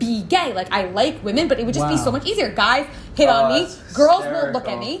be gay. Like, I like women, but it would just be Wow. so much easier. Guys hit on me. that's Girls won't look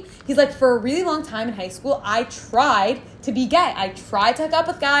at hysterical. me. He's like, for a really long time in high school, I tried to be gay. I tried to hook up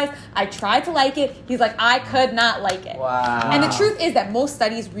with guys. I tried to like it. He's like, I could not like it. Wow. And the truth is that most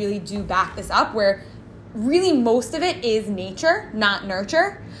studies really do back this up, where really most of it is nature, not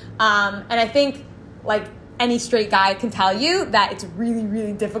nurture. And I think, like, any straight guy can tell you that it's really,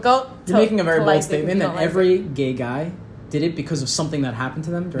 really difficult. You're making a very to bold like statement people that like every gay guy did it because of something that happened to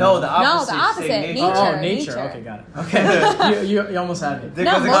them? No, the No, opposite. the opposite. Saying Nature. Oh, nature. Okay, got it. Okay, you almost had it.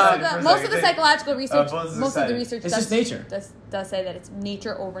 No, Because most of the psychological research, both is most of the exciting. research It's just nature. does say that it's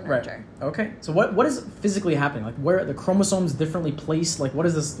nature over Right. nurture. Okay. So what is physically happening? Like where are the chromosomes differently placed? Like what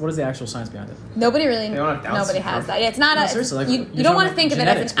is this? What is the actual science behind it? Nobody really, They don't have Down nobody syndrome. has that. Yeah, it's not No, a. seriously, like, you you're don't want talking to think of it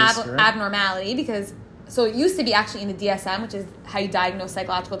genetics, as an basically, right? abnormality because. So it used to be actually in the DSM, which is how you diagnose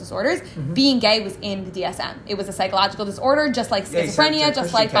psychological disorders. Being gay was in the DSM. It was a psychological disorder, just like Yeah, schizophrenia, it's a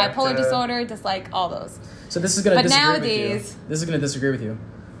just like Christian bipolar character. disorder, just like all those. So this is going to But disagree with nowadays- you. This is going to disagree with you.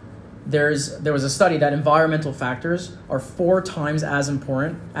 There was a study that environmental factors are 4 times as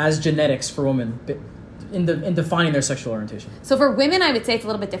important as genetics for women in defining their sexual orientation. So for women, I would say it's a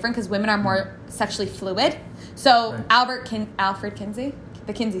little bit different because women are more sexually fluid. So Right. Alfred Kinsey,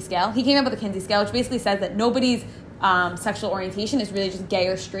 the Kinsey scale, he came up with the Kinsey scale, which basically says that nobody's sexual orientation is really just gay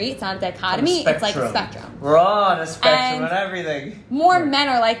or straight. It's not a dichotomy. It's like a spectrum. We're on a spectrum And- and everything. More men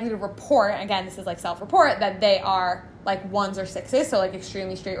are likely to report, again, this is like self-report, that they are like 1s or 6s, so like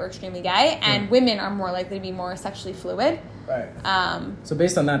extremely straight or extremely gay, and women are more likely to be more sexually fluid. Right. So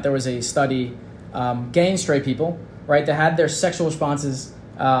based on that, there was a study, gay and straight people, right? They had their sexual responses,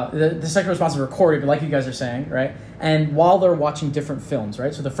 the sexual responses recorded, like you guys are saying, right? And while they're watching different films,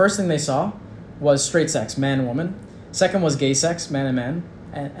 right? So the first thing they saw was straight sex, man and woman. Second was gay sex, man and man,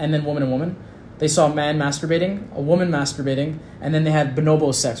 and then woman and woman. They saw a man masturbating, a woman masturbating, and then they had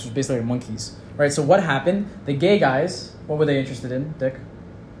bonobo sex, which was basically like monkeys, right? So what happened? The gay guys, what were they interested in, Dick?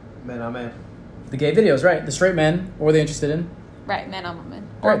 Man, I'm in. The gay videos, right? The straight men, what were they interested in? Right, men on women.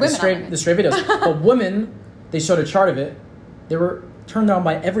 Or Right, women on women. the straight videos. But women, they showed a chart of it. They were turned on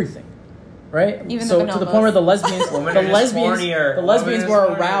by everything, right? Even so the to the bonobos. point where the lesbians, Women are just hornier. the lesbians Women are were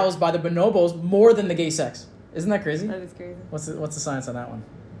just hornier. aroused by the bonobos more than the gay sex. Isn't that crazy? That is crazy. What's the science on that one?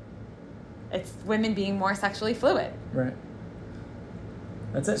 It's women being more sexually fluid. Right.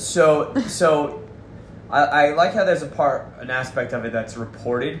 That's it. So I like how there's an aspect of it that's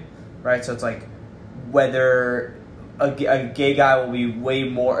reported, right? So it's like whether a gay guy will be way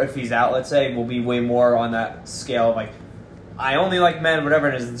more, if he's out, let's say, will be way more on that scale of like, I only like men, whatever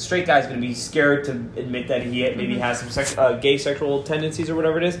it is. The straight guy's going to be scared to admit that he maybe has some gay sexual tendencies or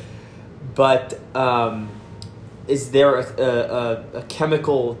whatever it is. But is there a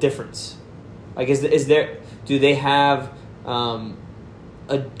chemical difference? Like, do they have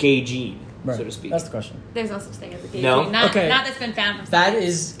a gay gene, Right. so to speak? That's the question. There's no such thing as a gay No? gene. Not Okay. that's been found from That science.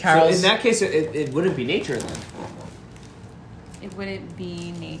 is So Carol's. in that case, it wouldn't be nature then. It wouldn't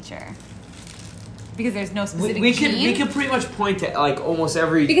be nature. Because there's no specific We gene. could pretty much point to like almost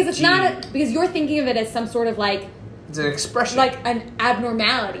every because it's gene. because you're thinking of it as some sort of like It's an expression. an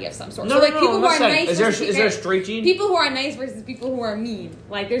abnormality of some sort. No, so like no, people I'm who not are saying- nice is there versus a straight gene? people who are nice versus people who are mean.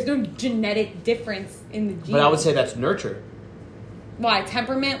 Like there's no genetic difference in the gene. But I would say that's nurture. why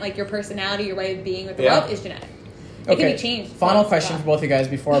temperament, like your personality, your way of being with the Yeah. world is genetic. It can be changed. Final Lots of question stuff. for both of you guys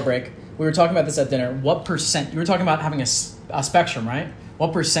before our break. We were talking about this at dinner. What percent? You were talking about having a spectrum, right?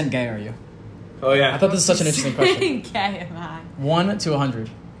 What percent gay are you? Oh yeah. I thought this was such an interesting question. Gay am I? 1 to 100.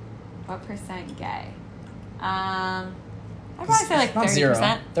 What percent gay? I'd probably say like Not 30%. zero.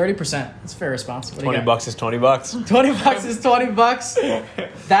 30%. That's a fair response. What do you got? is $20. 20 bucks is 20 bucks.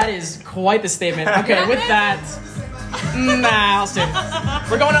 That is quite the statement. Okay, with that, I'll stay.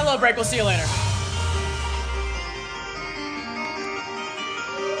 We're going on a little break. We'll see you later.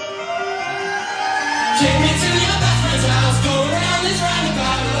 Take me to your best friend's house, go around this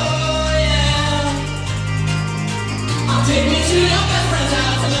roundabout, oh yeah. Take me to your best friend's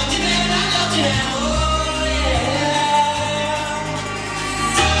house, I loved you then, I loved you now, oh yeah.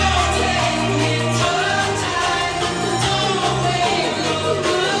 Don't take me to the time, don't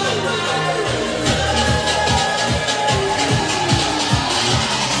wait,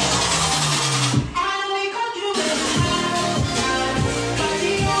 I only called you when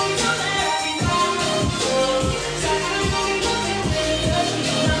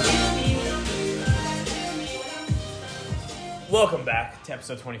Welcome back to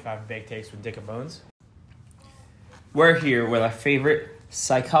episode 25 of Baked Takes with Dick and Bones. We're here with our favorite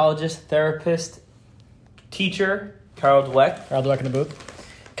psychologist, therapist, teacher, Carol Dweck. Carol Dweck in the booth.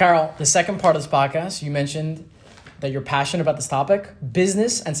 Carol, the second part of this podcast, you mentioned that you're passionate about this topic,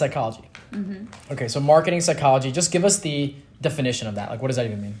 business and psychology. Mm-hmm. Okay, so marketing, psychology. Just give us the definition of that. Like, what does that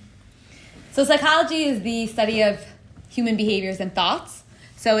even mean? So psychology is the study of human behaviors and thoughts.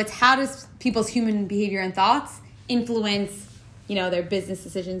 So it's how does people's human behavior and thoughts influence, their business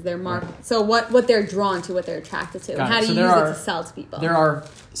decisions, their market. So what they're drawn to, what they're attracted to, and how to use it to sell to people. There are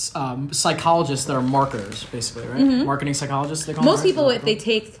psychologists that are marketers, basically, right? Mm-hmm. Marketing psychologists. They call Most them, right? people,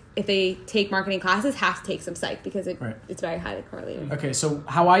 if they take marketing classes, have to take some psych because it's very highly correlated. Okay, so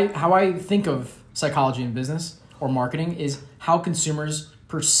how I think of psychology in business or marketing is how consumers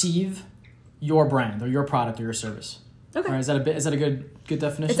perceive your brand or your product or your service. Okay. Right, is that a good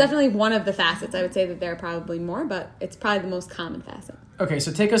definition? It's definitely one of the facets. I would say that there are probably more, but it's probably the most common facet. Okay,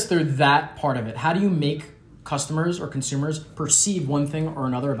 so take us through that part of it. How do you make customers or consumers perceive one thing or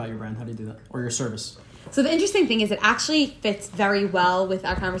another about your brand? How do you do that? Or your service? So the interesting thing is it actually fits very well with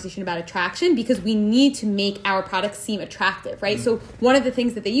our conversation about attraction because we need to make our products seem attractive, right? So one of the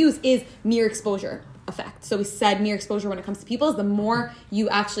things that they use is mere exposure effect. So we said mere exposure when it comes to people is the more you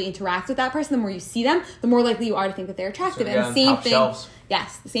actually interact with that person, the more you see them, the more likely you are to think that they're attractive. So and the same thing. Shelves.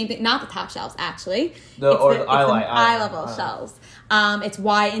 Yes, the same thing. Not the top shelves, actually. The eye level shelves. It's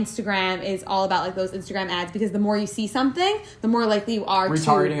why Instagram is all about like those Instagram ads because the more you see something, the more likely you are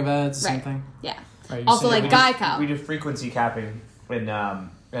retargeting of ads, right. same thing. Yeah. Right, also like Geico. We do frequency capping in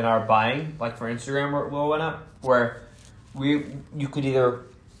our buying, like for Instagram or whatnot, where you could either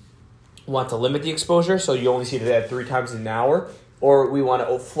want to limit the exposure so you only see the ad 3 times in an hour, or we want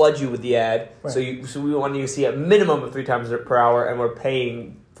to flood you with the ad so we want you to see a minimum of 3 times per hour, and we're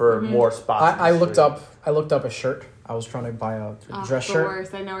paying for more spots. I looked up a shirt. I was trying to buy a dress shirt.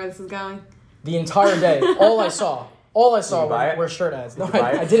 Worst. I know where this is going. The entire day, all I saw were shirt ads. No,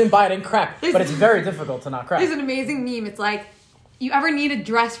 I didn't buy it in crack, but it's very difficult to not crack. There's an amazing meme. It's like, you ever need a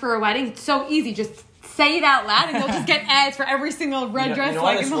dress for a wedding? It's so easy. Just say it out loud and you'll just get ads for every single red dress.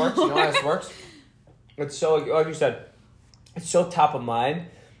 You know how this works? It's so, like you said, it's so top of mind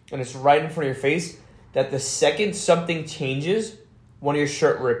and it's right in front of your face that the second something changes, one of your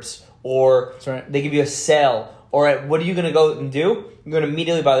shirt rips or they give you a sale, or what are you going to go and do? You're going to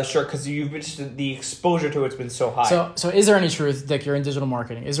immediately buy the shirt because the exposure to it's been so high. So is there any truth, Dick, you're in digital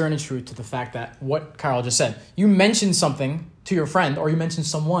marketing, is there any truth to the fact that what Kyle just said, you mentioned something to your friend or you mentioned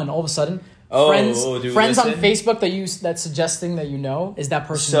someone, all of a sudden, friends on Facebook that's suggesting that is that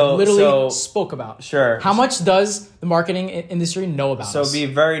person spoke about. Sure. How much does the marketing industry know about us? So it'd be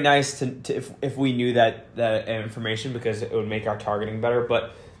very nice to if we knew that information because it would make our targeting better.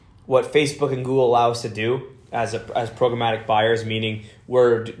 But what Facebook and Google allow us to do as programmatic buyers, meaning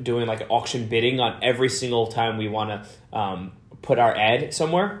we're doing like auction bidding on every single time we want to put our ad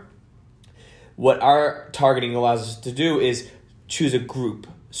somewhere. What our targeting allows us to do is choose a group.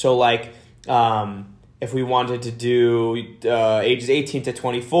 So like if we wanted to do ages 18 to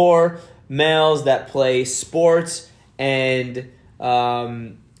 24, males that play sports and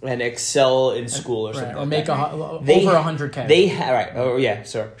excel in school or something, or make over 100K. They have right. Oh yeah,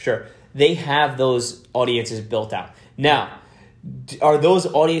 sure. They have those audiences built out. Now, are those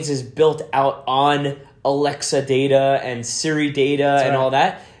audiences built out on Alexa data and Siri data and all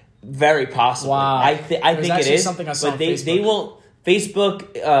that? Very possibly. Wow. I think it is. Something I saw but they won't.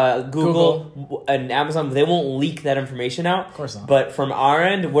 Facebook, Google, and Amazon, they won't leak that information out. Of course not. But from our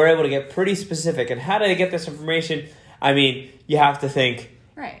end, we're able to get pretty specific. And how do they get this information? I mean, you have to think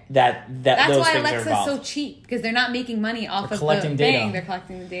that that's those why things Alexa's are involved. so cheap because they're not making money off of collecting the data. thing. They're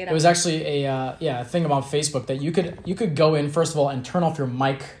collecting the data. It was actually a thing about Facebook that you could go in first of all and turn off your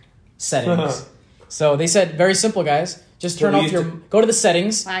mic settings. So they said very simple, guys. Just turn off go to the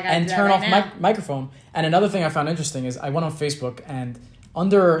settings and turn off microphone. And another thing I found interesting is I went on Facebook and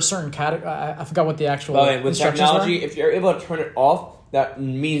under certain category, I forgot what the actual with instructions technology, were. if you're able to turn it off, that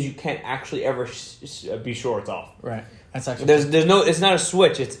means you can't actually ever be sure it's off. Right. That's actually there's no. It's not a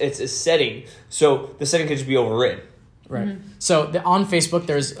switch. It's a setting. So the setting could just be overridden. Right. Mm-hmm. So on Facebook,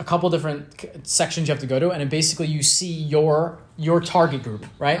 there's a couple different sections you have to go to, and basically you see your target group,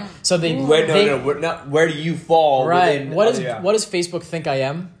 right? So where do you fall? Right. What does Facebook think I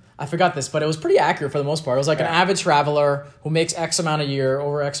am? I forgot this, but it was pretty accurate for the most part. It was like an avid traveler who makes X amount a year,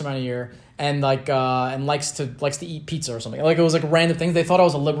 over X amount a year, and likes to eat pizza or something. Like it was like random things. They thought I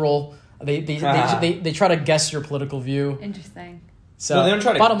was a liberal. They try to guess your political view. Interesting. So no, they don't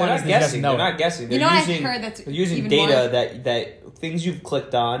try to. Bottom they're line not is guessing. They're not guessing. They're using, I heard that's they're using even data that things you've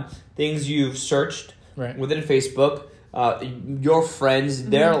clicked on, things you've searched within Facebook, your friends,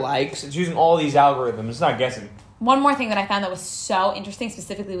 their likes. It's using all these algorithms. It's not guessing. One more thing that I found that was so interesting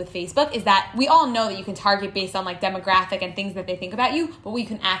specifically with Facebook is that we all know that you can target based on like demographic and things that they think about you, but what you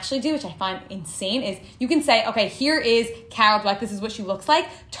can actually do, which I find insane, is you can say, okay, here is Carol Dweck, this is what she looks like,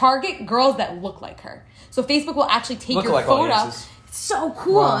 target girls that look like her. So Facebook will actually take your photo. Audiences. It's so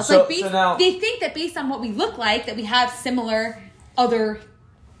cool. Wow. It's like they think that based on what we look like, that we have similar other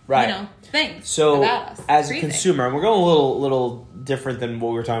Right. things So, about us. as a Crazy. consumer, and we're going a little different than what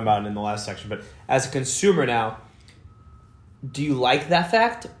we were talking about in the last section, but as a consumer now, do you like that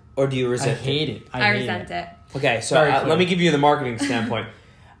fact or do you I resent hate it. I resent it. Okay, so Very clear. let me give you the marketing standpoint.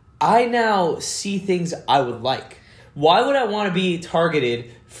 I now see things I would like. Why would I want to be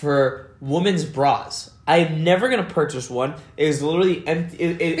targeted for women's bras? I'm never going to purchase one. It is literally empty.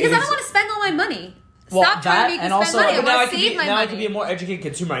 Because I don't want to spend all my money. Well, Stop trying that to make me and spend also- money. I But now I want can to be, save my now money. I can be a more educated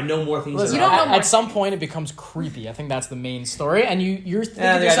consumer. I know more things. Listen, You don't know more. at some point, it becomes creepy. I think that's the main story. And you're thinking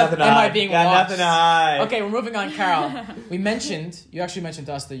Yeah, to they got yourself, nothing to am I hide. being Got watched? nothing to hide. Okay, we're moving on, Carol. You actually mentioned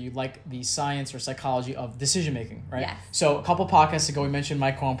to us that you like the science or psychology of decision making, right? Yes. So a couple podcasts ago, we mentioned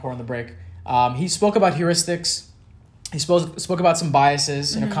Mike Columpour on the break. He spoke about heuristics. He spoke about some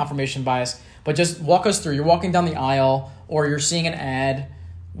biases, confirmation bias. But just walk us through. You're walking down the aisle, or you're seeing an ad.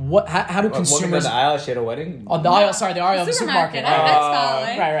 How do Walking down consumers? the aisle, she had a wedding. Oh, the aisle. Sorry, the aisle of the Supermarket. supermarket. That's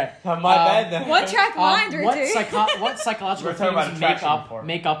following. Right. My bad then. One track mind or what two. what psychological We're talking about things attraction before.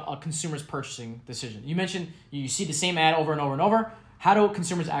 make up a consumer's purchasing decision? You mentioned you see the same ad over and over and over. How do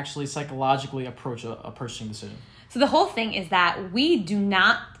consumers actually psychologically approach a purchasing decision? So the whole thing is that we do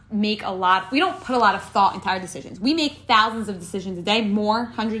not we don't put a lot of thought into our decisions. We make thousands of decisions a day, more,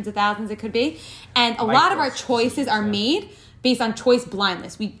 hundreds of thousands it could be. And a lot of our choices are made based on choice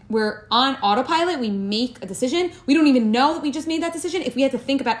blindness. We're on autopilot. We make a decision. We don't even know that we just made that decision. If we had to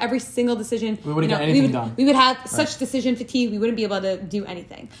think about every single decision, we wouldn't get anything done. We would have such decision fatigue. We wouldn't be able to do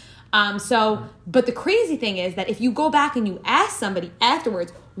anything. But the crazy thing is that if you go back and you ask somebody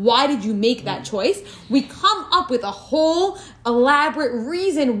afterwards, why did you make that choice? We come up with a whole elaborate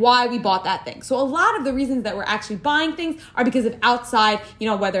reason why we bought that thing. So a lot of the reasons that we're actually buying things are because of outside,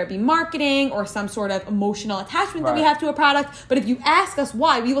 whether it be marketing or some sort of emotional attachment that we have to a product. But if you ask us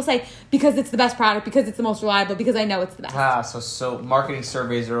why, we will say, because it's the best product, because it's the most reliable, because I know it's the best. So marketing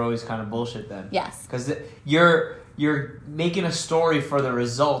surveys are always kind of bullshit then. Yes. Because you're making a story for the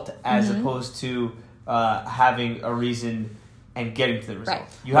result as opposed to having a reason and getting to the result. Right.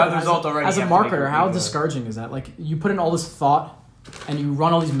 You have the result already. As a you have to make marketer, it how good. discouraging is that? Like, you put in all this thought and you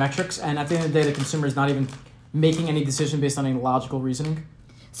run all these metrics, and at the end of the day, the consumer is not even making any decision based on any logical reasoning.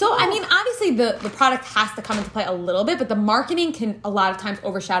 So, obviously the product has to come into play a little bit, but the marketing can a lot of times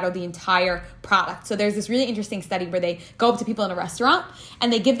overshadow the entire product. So there's this really interesting study where they go up to people in a restaurant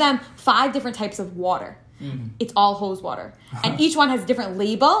and they give them 5 different types of water. It's all hose water. And each one has a different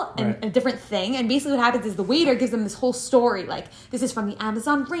label and a different thing. And basically what happens is the waiter gives them this whole story. Like, this is from the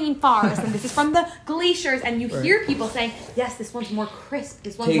Amazon rainforest and this is from the glaciers. And you hear people saying, yes, this one's more crisp.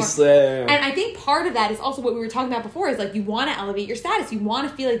 This one's Tastes more... like- And I think part of that is also what we were talking about before is like you want to elevate your status. You want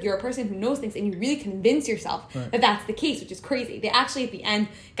to feel like you're a person who knows things and you really convince yourself that that's the case, which is crazy. They actually at the end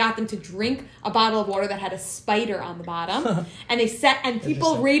got them to drink a bottle of water that had a spider on the bottom. And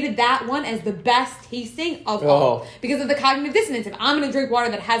people rated that one as the best tasting of all because of the cognitive dissonance. If I'm going to drink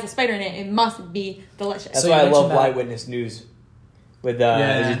water that has a spider in it, it must be delicious. That's So why you I love mentioned that- Eyewitness News with is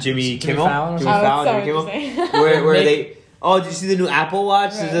it Jimmy Jimmy Kimmel? Fallon or Jimmy something? Fallon, so Jimmy Kimmel. interesting. where they did you see the new Apple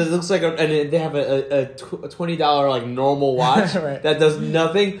Watch? Right. It looks like and they have a $20 like normal watch Right. that does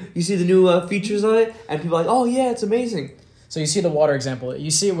nothing. You see the new features on it, and people are like, oh yeah, it's amazing. So you see the water example.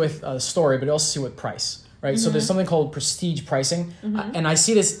 You see it with story, but you also see it with price, right? So there's something called prestige pricing, and I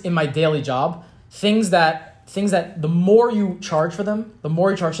see this in my daily job. Things that the more you charge for them, the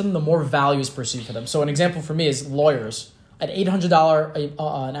more value is perceived for them. So an example for me is lawyers. An $800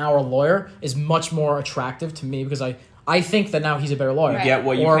 an hour lawyer is much more attractive to me because I think that now he's a better lawyer. Right. Get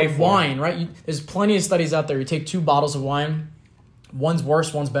what you or pay for. wine, right? There's plenty of studies out there. You take 2 bottles of wine, one's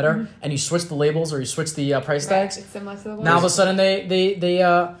worse, one's better, and you switch the labels or you switch the price tags. It's similar to the Now all of a sudden they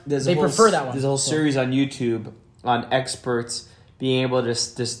prefer that one. There's a whole series on YouTube on experts being able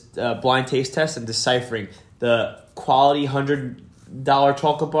to blind taste test and deciphering the quality $100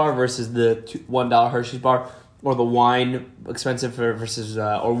 chocolate bar versus the $1 Hershey's bar, or the wine expensive versus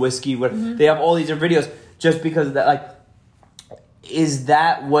or whiskey. They have all these different videos just because of that. Like, is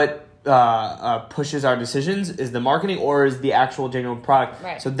that what pushes our decisions? Is the marketing or is the actual genuine product?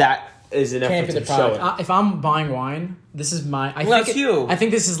 Right. So that is an Can't effort be the to show product. it. If I'm buying wine, this is my. That's you. I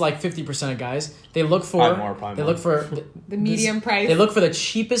think this is like 50% of guys. They look for. Probably they more. look for The medium price. They look for the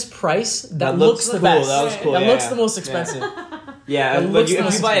cheapest price that looks looks the cool. best. That was cool, That yeah. looks the most expensive. Yeah, It but looks if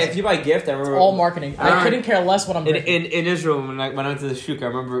most you buy expensive. if you buy a gift, I remember All marketing. I couldn't care less what I'm in, drinking. in Israel when I went to the shuk. I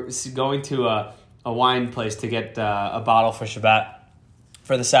remember going to a wine place to get a bottle for Shabbat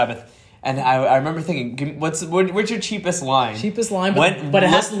for the Sabbath, and I remember thinking, what's your cheapest line? Cheapest line, but it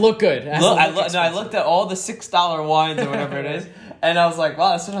has to look good. It has to look I expensive. looked at all the $6 wines or whatever it is, And I was like,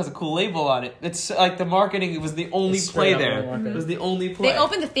 wow, this one has a cool label on it. It's like the marketing, it was the only It's play straight up there. marketing. It was the only play. They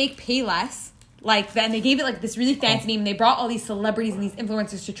opened the fake Payless. Like, then they gave it like this really fancy name, and they brought all these celebrities and these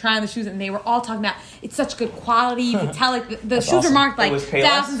influencers to try on the shoes, and they were all talking about it's such good quality. You could tell like the shoes awesome. were marked like It was Payless?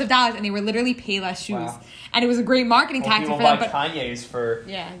 thousands of dollars, and they were literally Payless shoes. Wow. And it was a great marketing tactic People for them. buy But Kanye's for...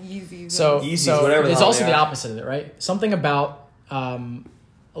 yeah, Yeezys. So, Yeezys, so whatever the there's hell also they the are. opposite of it, right? Something about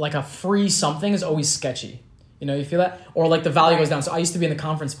like a free something is always sketchy. You know, you feel that? Or like the value goes down. So I used to be in the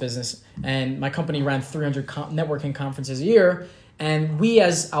conference business, and my company ran 300 networking conferences a year. And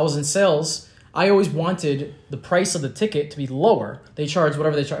as I was in sales, I always wanted the price of the ticket to be lower. They charge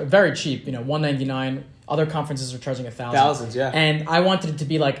whatever they charge, very cheap, you know, $199. Other conferences are charging $1,000. Thousands, yeah. And I wanted it to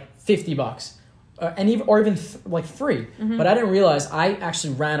be like $50. And even like free. But I didn't realize I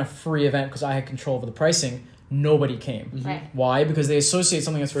actually ran a free event because I had control over the pricing. Nobody came. Right. Why? Because they associate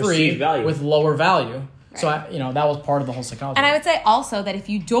something that's free Perceived value. with lower value. So that was part of the whole psychology. And I would say also that if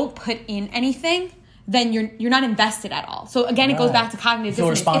you don't put in anything, then you're not invested at all. So again, it goes Right. back to cognitive You feel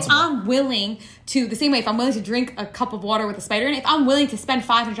dissonance. If responsible. I'm willing to, the same way, if I'm willing to drink a cup of water with a spider in it, if I'm willing to spend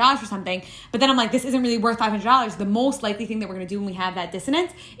 $500 for something, but then I'm like, this isn't really worth $500, the most likely thing that we're going to do when we have that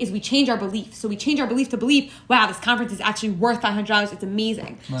dissonance is we change our belief. So we change our belief to believe, wow, this conference is actually worth $500. It's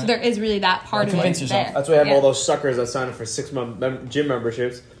amazing. So there is really that part of it convince yourself. there. That's why I have Yeah. all those suckers that sign up for 6-month gym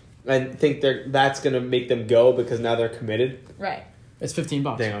memberships and think that's going to make them go because now they're committed. Right. It's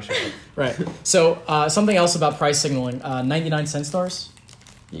 $15. Dang, I'll shut up. Right. So something else about price signaling, 99-cent stores.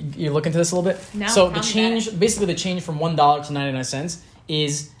 You look into this a little bit. No, So tell the me change, about basically the change from $1 to 99 cents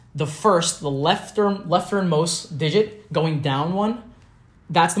is the lefternmost digit going down one.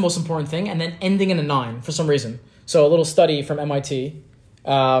 That's the most important thing, and then ending in a 9 for some reason. So a little study from MIT,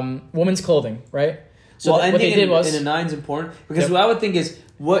 women's clothing, right? So Well, what they ending did was in a 9 is important because Yep. what I would think is,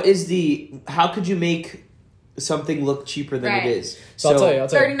 how could you make something look cheaper than Right. it is? So I'll tell you.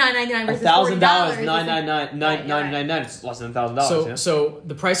 $39.99 versus $1,000, $40. $999. It's less than $1,000. So yeah? so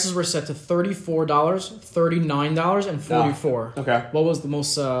the prices were set to $34, $39, and $44. Okay. What was the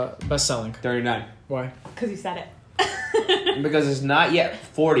most best selling? 39 Why? Because you said it. because it's not yet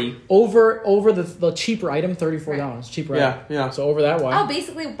 40. Over the cheaper item, $34. Cheaper Yeah, item. yeah. So over that, why? Oh,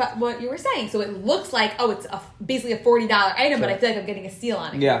 basically what you were saying. So it looks like, it's basically a $40 item, but I feel like I'm getting a steal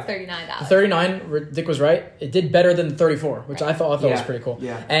on it. Yeah. It's $39. The 39, Dick was right. It did better than the 34, which I thought was Yeah. pretty cool.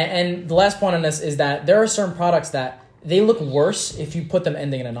 Yeah. And the last point on this is that there are certain products that they look worse if you put them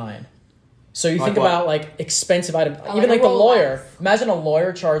ending in a 9. So you Like think what? about like expensive items, Oh, even like like a the lawyer. Rolex. Imagine a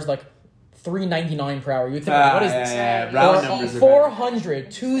lawyer charged like $3.99 per hour. You would think, what is this? Yeah, Yeah. round Or numbers are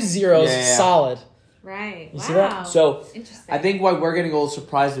 400, 2 zeros, Yeah, yeah. solid. Right. You wow. see that? So Interesting. I think why we're getting a little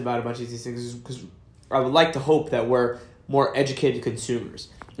surprised about a bunch of these things is because I would like to hope that we're more educated consumers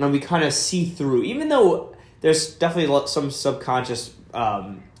and we kind of see through, even though there's definitely some subconscious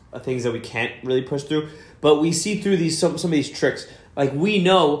things that we can't really push through, but we see through some of these tricks. Like we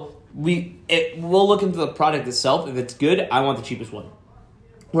know we'll look into the product itself. If it's good, I want the cheapest one.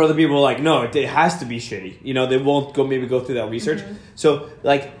 Where other people are like, no, it has to be shitty. You know, they won't go through that research. Mm-hmm. So,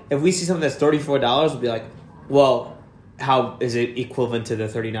 like, if we see something that's $34, we'll be like, well, how is it equivalent to the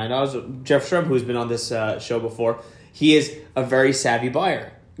 $39? Jeff Shrimp, who's been on this show before, he is a very savvy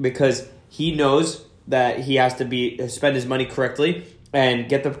buyer because he knows that he has to spend his money correctly and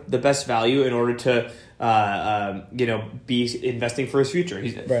get the best value in order to be investing for his future.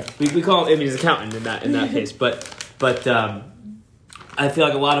 Right. We call him he's an accountant in that case, but I feel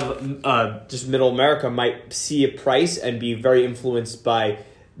like a lot of just middle America might see a price and be very influenced by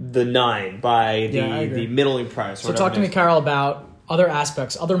the 9, by I agree. the middling price. So talk to me, Carol, about other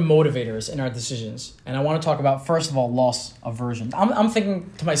aspects, other motivators in our decisions. And I want to talk about, first of all, loss aversion. I'm thinking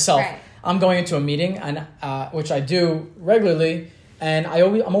to myself, Right. I'm going into a meeting, and which I do regularly, and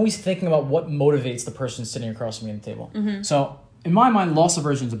I'm always thinking about what motivates the person sitting across from me at the table. Mm-hmm. So in my mind, loss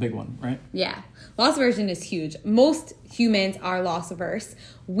aversion is a big one, right? Yeah. Loss aversion is huge. Most humans are loss averse.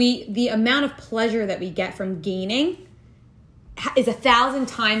 The amount of pleasure that we get from gaining is 1,000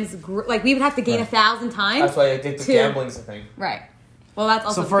 times, like we would have to gain 1,000 times. That's why I think the to- gambling's the thing. Right. Well, that's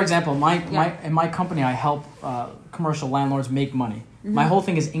also So, for example, Yeah. in my company, I help commercial landlords make money. Mm-hmm. My whole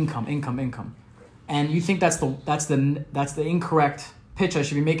thing is income, and you think that's the incorrect pitch I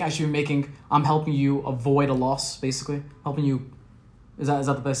should be making. I should be making. I'm helping you avoid a loss, basically helping you. Is that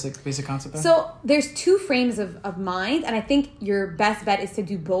the basic concept there? So there's two frames of mind, and I think your best bet is to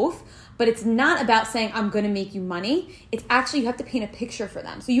do both. but it's not about saying, I'm going to make you money. It's actually, you have to paint a picture for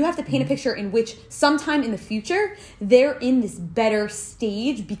them. So you have to paint a picture in which sometime in the future, they're in this better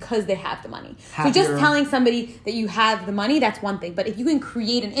stage because they have the money. So just telling somebody that you have the money, that's one thing. But if you can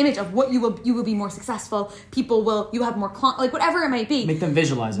create an image of what you will be more successful, you have more like whatever it might be. Make them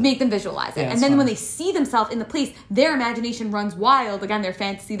visualize it. And then when they see themselves in the place, their imagination runs wild. Again, their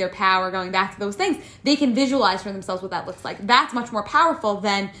fantasy, their power, going back to those things. They can visualize for themselves what that looks like. That's much more powerful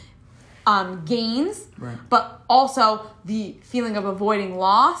than gains, but also the feeling of avoiding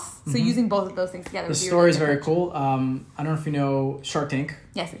loss. So using both of those things together. The story is very cool. I don't know if you know Shark Tank.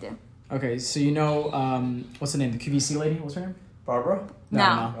 Yes, I do. Okay, so you know, what's the name? The QVC lady? What's her name? Barbara?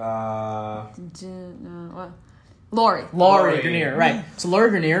 No. What? Lori Greiner, right. So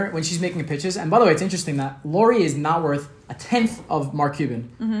Lori Greiner, when she's making pitches, and by the way, it's interesting that Lori is not worth a tenth of Mark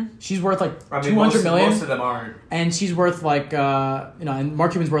Cuban. Mm-hmm. She's worth like $200 million. Most of them aren't. And she's worth like, and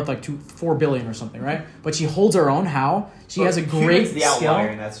Mark Cuban's worth like $4 billion or something, right? But she holds her own. How? She has a great the skill.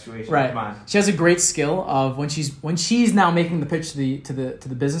 Outlier in that situation. Right. Come on. She has a great skill of when she's now making the pitch to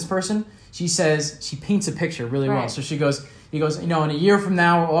the business person. She says she paints a picture really well. So he goes, in a year from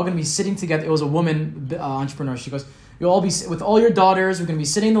now, we're all going to be sitting together. It was a woman entrepreneur. She goes, you'll all be with all your daughters. We're going to be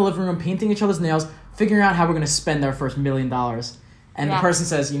sitting in the living room, painting each other's nails, figuring out how we're going to spend our first $1 million. And the person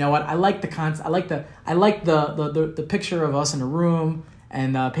says, you know what? I like the concept. I like the picture of us in a room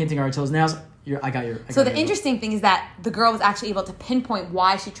and painting our each other's nails. So the interesting thing is that the girl was actually able to pinpoint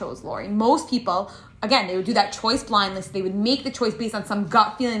why she chose Lori. Most people, again, they would do that choice blind list. They would make the choice based on some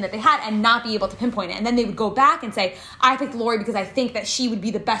gut feeling that they had and not be able to pinpoint it. And then they would go back and say, I picked Lori because I think that she would be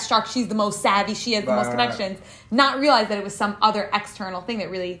the best shark. She's the most savvy. She has the most connections. Not realize that it was some other external thing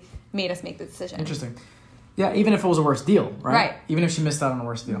that really made us make the decision. Interesting. Yeah, even if it was a worse deal, right? Even if she missed out on a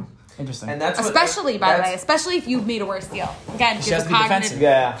worse deal. Interesting. And that's especially if you've made a worse deal. Again, she has to be defensive.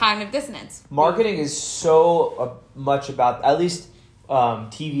 Cognitive dissonance. Marketing is so much about, at least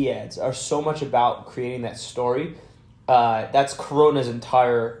TV ads are so much about creating that story. That's Corona's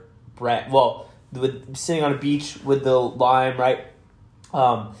entire brand. Well, sitting on a beach with the lime, right?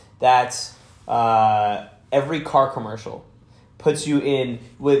 That's every car commercial puts you in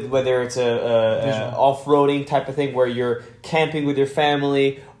with, whether it's a off-roading type of thing where you're camping with your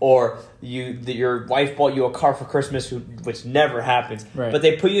family, or your wife bought you a car for Christmas, which never happens. Right. But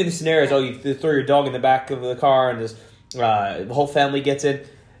they put you in the scenarios. You throw your dog in the back of the car, and the whole family gets in.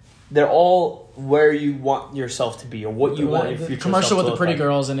 They're all where you want yourself to be, or what you want your future commercial with the pretty like.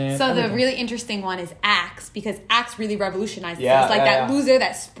 Girls in it. So the really interesting one is Axe, because Axe really revolutionized it. So it's like that loser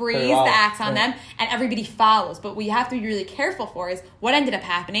that sprays the Axe on them, and everybody follows. But what you have to be really careful for is what ended up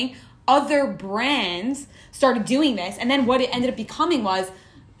happening. Other brands started doing this, and then what it ended up becoming was,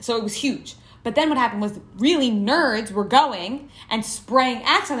 so it was huge. But then what happened was really nerds were going and spraying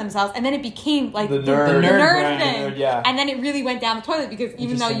Axe on themselves, and then it became like the nerd thing. And then it really went down the toilet, because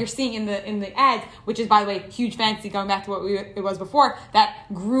even though you're seeing in the ads, which is, by the way, huge fantasy, going back to what it was before,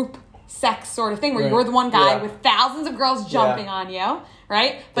 that group sex sort of thing where you're the one guy with thousands of girls jumping on you,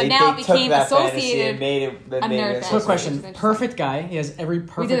 right? But now it became associated. Made it nerd. Quick question: perfect guy. He has every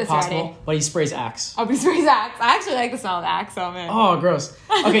perfect possible, but he sprays Axe. Oh, he sprays Axe. I actually like the smell of Axe. Oh man. Oh, gross.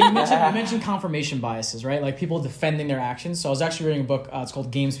 Okay, you mentioned confirmation biases, right? Like people defending their actions. So I was actually reading a book. It's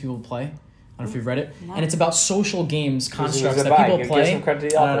called Games People Play. I don't know if you've read it. No. And it's about social games constructs that people play.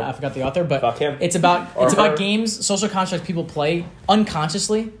 I forgot the author, but it's about games, social constructs people play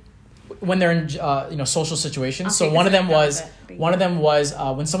unconsciously when they're in social situations. So one of them was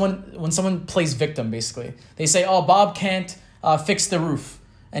when someone plays victim. Basically, they say, "Oh, Bob can't fix the roof,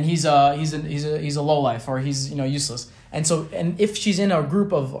 and he's a lowlife, or he's useless." And if she's in a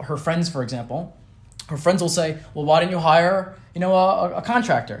group of her friends, for example, her friends will say, "Well, why didn't you hire a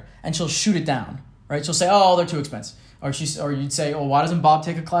contractor?" And she'll shoot it down, right? She'll say, "Oh, they're too expensive." Or you'd say, "Oh, why doesn't Bob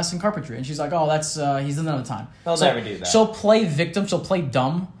take a class in carpentry?" And she's like, "Oh, that's he doesn't have the time." They'll never do that. She'll play victim. She'll play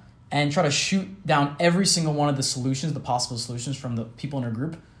dumb and try to shoot down every single one of the possible solutions from the people in her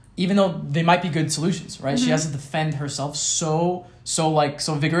group, even though they might be good solutions, right? Mm-hmm. She has to defend herself so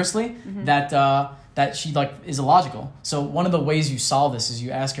vigorously that she is illogical. So one of the ways you solve this is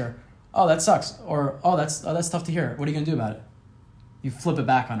you ask her, "Oh, that sucks," or "Oh, that's tough to hear. What are you gonna do about it?" You flip it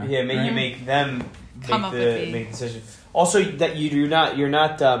back on her. Yeah, right? You make them make the decision. Also, that you're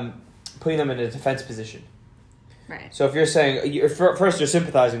not putting them in a defense position. Right. So if you're saying, first you're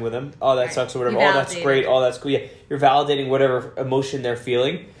sympathizing with them, "Oh, that sucks," or whatever, "Oh, that's great," "Oh, that's cool." Yeah, you're validating whatever emotion they're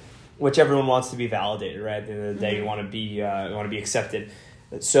feeling, which everyone wants to be validated, right? At the end of the day, you want to be accepted.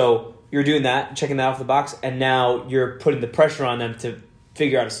 So you're doing that, checking that off the box, and now you're putting the pressure on them to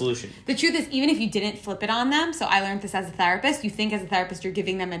figure out a solution. The truth is, even if you didn't flip it on them, so I learned this as a therapist, you think as a therapist you're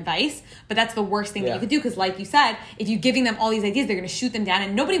giving them advice, but that's the worst thing that you could do, because like you said, if you're giving them all these ideas, they're going to shoot them down,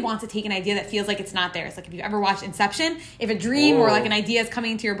 and nobody wants to take an idea that feels like it's not theirs. Like if you've ever watched Inception, if a dream or like an idea is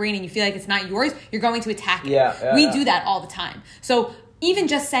coming into your brain and you feel like it's not yours, you're going to attack it. We do that all the time. So even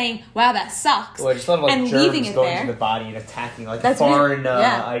just saying, wow, that sucks, just a lot of, like, and germs leaving it going there, into the body and attacking like that's a foreign really,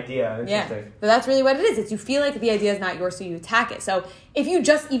 idea. Interesting. Yeah, but that's really what it is. It's you feel like the idea is not yours, so you attack it. So if you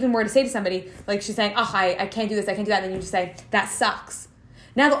just even were to say to somebody, like she's saying, oh, I can't do this, I can't do that, and then you just say, that sucks.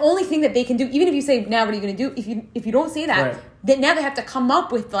 Now the only thing that they can do, even if you say, now what are you going to do? If you don't say that, then now they have to come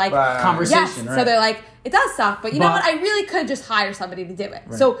up with like conversation. Yes. So they're like, it does suck, but you know what? I really could just hire somebody to do it.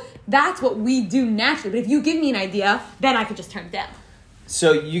 Right. So that's what we do naturally. But if you give me an idea, then I could just turn it down.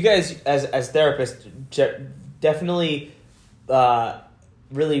 So you guys, as therapists, definitely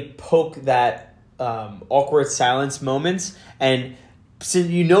really poke that awkward silence moments, and so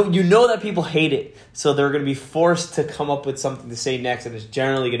you know that people hate it, so they're going to be forced to come up with something to say next, and it's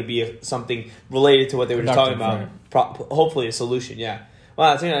generally going to be something related to what they were just talking about. Right. Hopefully, a solution. Yeah.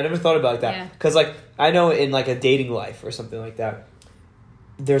 Wow, I never thought about it like that, because like I know in like a dating life or something like that,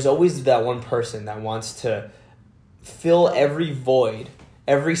 there's always that one person that wants to fill every void.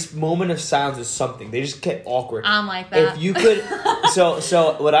 Every moment of silence is something. They just get awkward. I'm like that. If you could,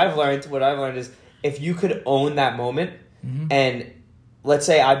 so what I've learned is if you could own that moment, and let's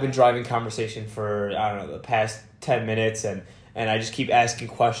say I've been driving conversation for I don't know the past 10 minutes, and I just keep asking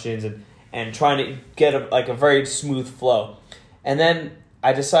questions and trying to get a very smooth flow, and then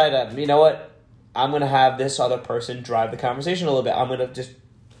I decide that you know what, I'm gonna have this other person drive the conversation a little bit. I'm gonna just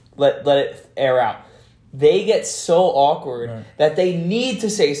let it air out. They get so awkward that they need to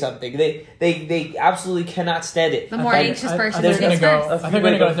say something. They absolutely cannot stand it. The more anxious person is going to go. I think we're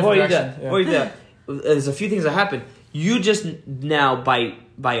going to go a different direction. There's a few things that happen. You just now by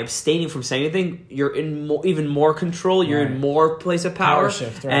abstaining from saying anything, you're in even more control. You're in more place of power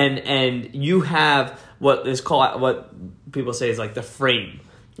shift, and you have what people say is like the frame.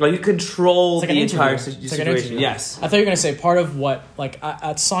 Like you control the entire situation. Yes. I thought you were going to say part of what, like,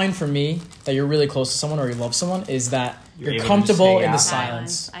 a sign for me that you're really close to someone or you love someone is that you're comfortable in the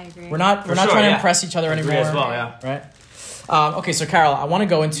silence. I agree. We're not trying to impress each other anymore. As well, yeah. Right? Okay, so Carol, I want to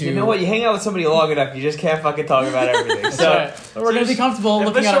go into... You know what? You hang out with somebody long enough, you just can't fucking talk about everything. We're going to be comfortable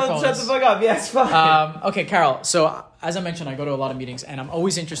looking at our phones. Shut the fuck up. Yeah, it's fine. Okay, Carol. So, as I mentioned, I go to a lot of meetings, and I'm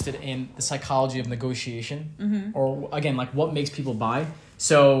always interested in the psychology of negotiation, or, again, like, what makes people buy.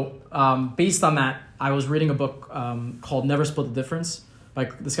 So, based on that, I was reading a book called Never Split the Difference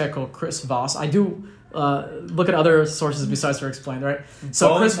by this guy called Chris Voss. I do look at other sources besides for Explained, right?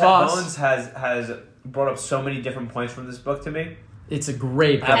 So Chris Voss... Bones has brought up so many different points from this book to me. It's a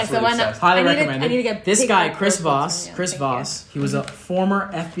great book. Highly recommended. This guy, Chris Voss, he was a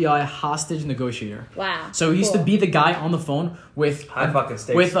former FBI hostage negotiator. Wow. So he used to be the guy on the phone with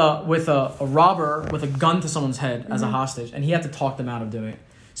a robber with a gun to someone's head as a hostage, and he had to talk them out of doing it.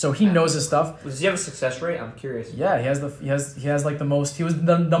 So he knows his stuff. Does he have a success rate? I'm curious. Yeah, he has like the most. He was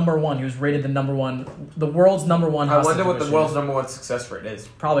the number one. He was rated the world's number one. I wonder what the world's number one success rate is.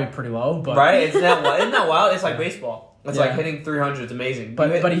 Probably pretty low, but right? Isn't that wild? It's like baseball. It's like hitting 300 is amazing.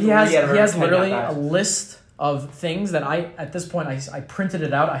 But he has literally a list of things that at this point I printed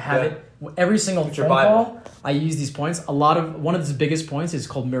it out. I have it every single phone call. I use these points. One of his biggest points is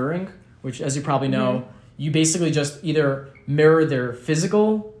called mirroring, which, as you probably know, you basically just either mirror their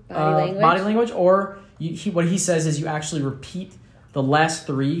physical body language, or what he says is you actually repeat the last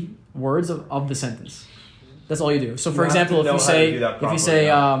three words of the sentence. That's all you do. So, for example, if you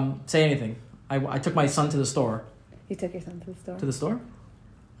say anything, I took my son to the store. You took your son to the store? To the store?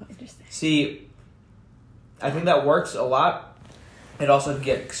 Oh, interesting. See, I think that works a lot. It also can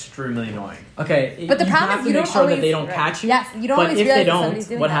get extremely annoying. Okay, but the problem is you don't sure always, that they don't catch you. Yes, you don't always realize that somebody's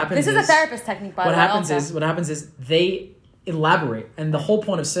doing that. This is a therapist technique, by the way. What happens is they elaborate, and the whole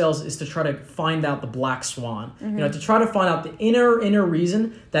point of sales is to try to find out the black swan. To try to find out the inner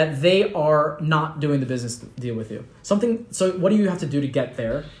reason that they are not doing the business deal with you. So what do you have to do to get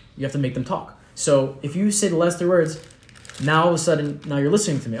there? You have to make them talk. So if you say the last three words, now all of a sudden, now you're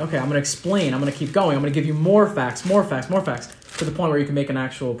listening to me. Okay, I'm going to explain. I'm going to keep going. I'm going to give you more facts, to the point where you can make an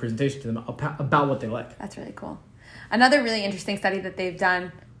actual presentation to them about what they like. That's really cool. Another really interesting study that they've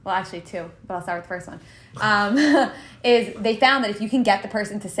done, well, actually two, but I'll start with the first one, is they found that if you can get the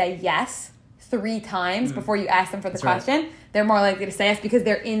person to say yes 3 times before you ask them for the question, they're more likely to say yes because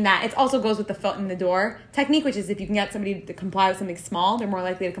they're in that. It also goes with the foot in the door technique, which is if you can get somebody to comply with something small, they're more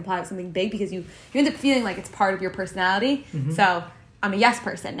likely to comply with something big because you end up feeling like it's part of your personality. So I'm a yes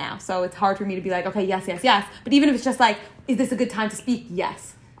person now. So it's hard for me to be like, okay, yes, yes, yes. But even if it's just like, is this a good time to speak?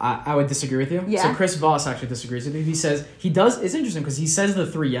 Yes. I would disagree with you. Yeah. So Chris Voss actually disagrees with you. He says, it's interesting because he says the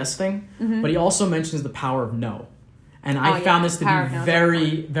 3 yes thing, but he also mentions the power of no. And I found this to be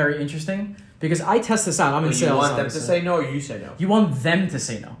very, very interesting because I test this out. I'm in sales. You want them obviously. to say no or you say no? You want them to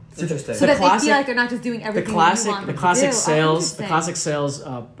say no. It's interesting. So that they feel like they're not just doing everything that you want them to do. The classic sales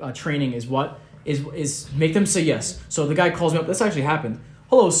training is what is make them say yes. So the guy calls me up. This actually happened.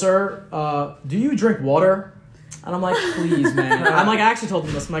 Hello, sir. Do you drink water? And I'm like, please, man. I'm like, I actually told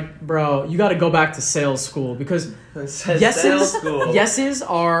him this. I'm like, bro, you got to go back to sales school because yeses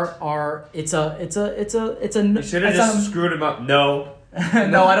are it's a. You should have just screwed him up. No.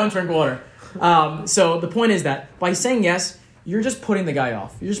 No, I don't drink water. So the point is that by saying yes, you're just putting the guy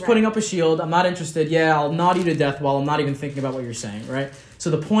off. You're just putting up a shield. I'm not interested. Yeah, I'll nod you to death while I'm not even thinking about what you're saying, right? So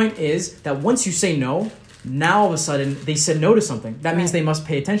the point is that once you say no, now all of a sudden they said no to something. That means they must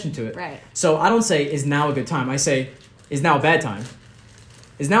pay attention to it. Right. So I don't say, is now a good time? I say, is now a bad time?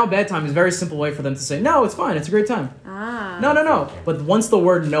 Is now a bad time is a very simple way for them to say, no, it's fine. It's a great time. No. But once the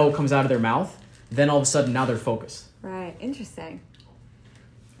word no comes out of their mouth, then all of a sudden now they're focused. Right. Interesting.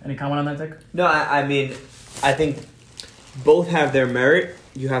 Any comment on that, Dick? No, I mean, I think both have their merit.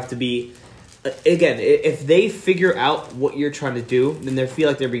 You have to be... Again, if they figure out what you're trying to do, then they feel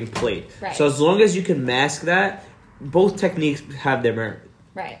like they're being played. Right. So as long as you can mask that, both techniques have their merit.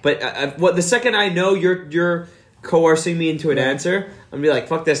 Right. But the second I know you're coercing me into an answer, I'm gonna be like,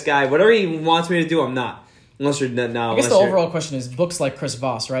 fuck this guy. Whatever he wants me to do, I'm not. Unless you're no. I guess the overall question is books like Chris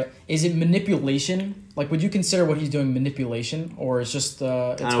Voss, right? Is it manipulation? Like, would you consider what he's doing manipulation, or is just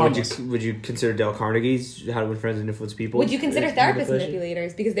it's harmless? Would you consider Dale Carnegie's How to Win Friends and Influence People? Would you consider therapists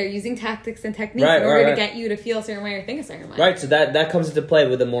manipulators because they're using tactics and techniques in order to get you to feel a certain way or think a certain way? Right. So that comes into play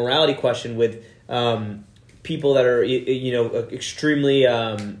with a morality question with people that are extremely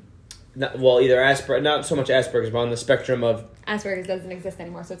either Asperger's, not so much Asperger's, but on the spectrum of Asperger's doesn't exist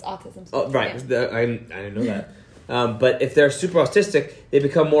anymore, so it's autism. Oh, right. Yeah. I didn't know that. But if they're super autistic, they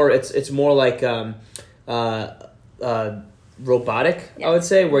become more. It's more like robotic. Yeah. I would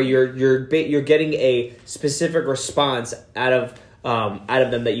say where you're getting a specific response out of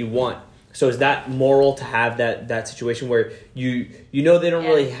them that you want. So is that moral to have that situation where you know they don't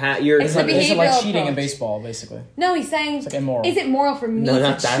really have you're it's like cheating in baseball basically? No, he's saying it's like immoral. Is it moral for me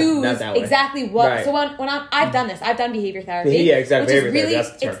to choose exactly what? Right. So when I've done this, I've done behavior therapy. Yeah, exactly. Which is really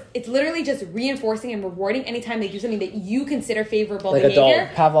it's literally just reinforcing and rewarding anytime they do something that you consider favorable like behavior. A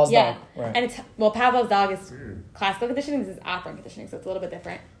dog. Pavlov's dog. Right. And Pavlov's dog is classical conditioning. This is operant conditioning, so it's a little bit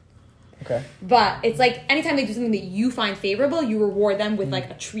different. Okay. But it's like anytime they do something that you find favorable, you reward them with like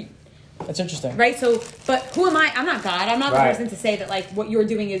a treat. That's interesting. Right? So, but who am I? I'm not God. I'm not the person to say that, like, what you're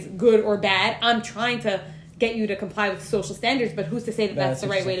doing is good or bad. I'm trying to get you to comply with social standards, but who's to say that that's the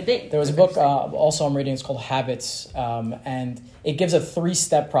right way to be? There was a book also I'm reading. It's called Habits, and it gives a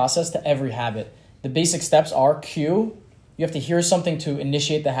 3-step process to every habit. The basic steps are cue. You have to hear something to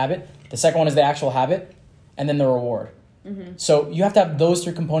initiate the habit. The second one is the actual habit, and then the reward. Mm-hmm. So you have to have those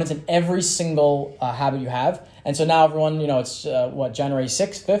 3 components in every single habit you have. And so now everyone, it's January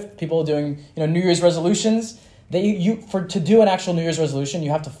 6th, 5th, people are doing, New Year's resolutions. To do an actual New Year's resolution, you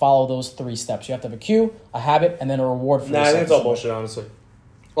have to follow those 3 steps. You have to have a cue, a habit, and then a reward for I think it's all bullshit, honestly.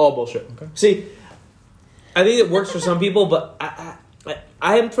 All bullshit. Okay. See, I think it works for some people, but I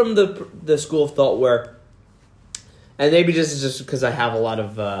am from the school of thought where, and maybe just because I have a lot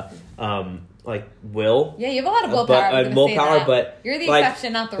of will. Yeah, you have a lot of willpower. But you're the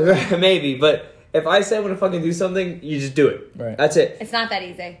exception, not the rule. Maybe, but if I say I'm going to fucking do something, you just do it. Right. That's it. It's not that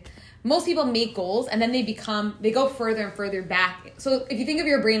easy. Most people make goals and then they go further and further back. So if you think of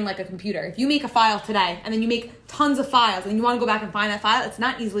your brain like a computer, if you make a file today and then you make tons of files and you want to go back and find that file, it's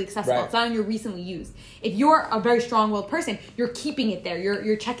not easily accessible. Right. It's not on your recently used. If you're a very strong-willed person, you're keeping it there.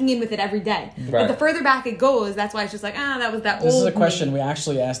 You're checking in with it every day. Right. But the further back it goes, that's why it's just like, that was that old. This is a question we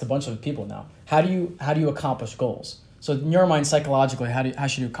actually asked a bunch of people now. How do you accomplish goals? So in your mind, psychologically, how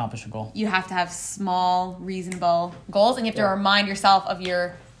should you accomplish a goal? You have to have small, reasonable goals, and you have to remind yourself of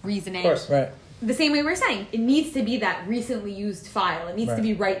your reasoning. Of course, right. The same way we're saying, it needs to be that recently used file. It needs to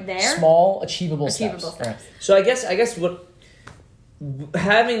be right there. Small, achievable steps. Right. So I guess what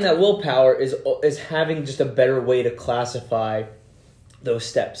having that willpower is having just a better way to classify those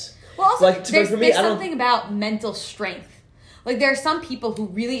steps. Well, also, there's something about mental strength. Like, there are some people who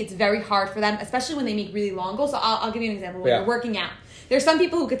really, it's very hard for them, especially when they make really long goals. So I'll give you an example. When you're working out, there's some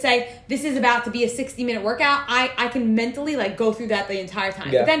people who could say, this is about to be a 60-minute workout. I can mentally, go through that the entire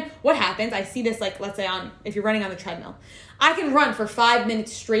time. Yeah. But then what happens, I see this, let's say if you're running on the treadmill. I can run for 5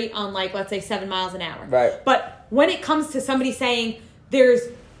 minutes straight on, let's say 7 miles an hour. Right. But when it comes to somebody saying,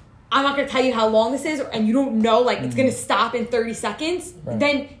 I'm not going to tell you how long this is, and you don't know, like, it's going to stop in 30 seconds,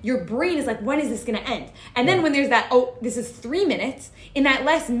 then your brain is like, when is this going to end? And then when there's that, this is 3 minutes, in that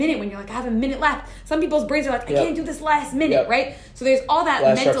last minute, when you're like, I have a minute left, some people's brains are like, I can't do this last minute, right? So there's all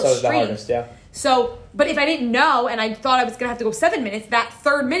that mental strain. So, but if I didn't know, and I thought I was going to have to go 7 minutes, that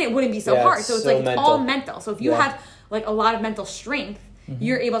third minute wouldn't be so hard. So it's like, it's all mental. So if you have, like, a lot of mental strength,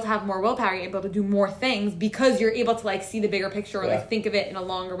 you're able to have more willpower, you're able to do more things because you're able to like see the bigger picture or like think of it in a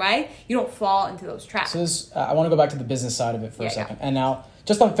longer way. You don't fall into those traps. So I want to go back to the business side of it for a second. And now,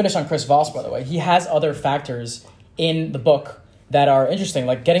 just to finish on Chris Voss, by the way, he has other factors in the book that are interesting,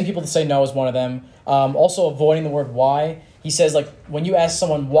 like getting people to say no is one of them. Also avoiding the word why. He says, like, when you ask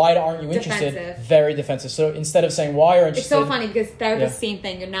someone, why aren't you interested? Very defensive. So instead of saying why you're interested... It's so funny because they're the same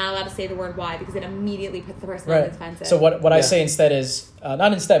thing. You're not allowed to say the word why because it immediately puts the person on the defensive. So what I say instead is...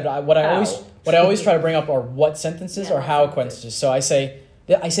 not instead, but what I always try to bring up are what sentences or how sentences. So I say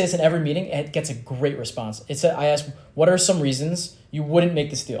this in every meeting, and it gets a great response. I ask, what are some reasons you wouldn't make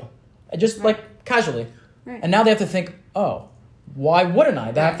this deal? Just like casually. Right. And now they have to think, why wouldn't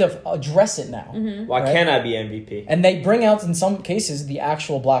I? They have to address it now. Why can't I be MVP? And they bring out, in some cases, the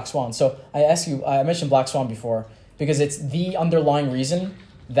actual black swan. So I mentioned black swan before because it's the underlying reason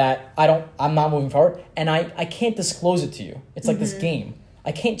that I'm not moving forward, and I can't disclose it to you. It's like this game.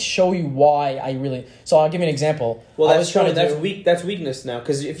 I can't show you why I really... So I'll give you an example. Well, that's weakness now,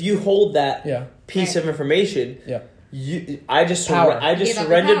 because if you hold that piece of information, I just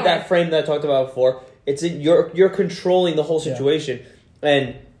surrendered that frame that I talked about before. It's you're controlling the whole situation,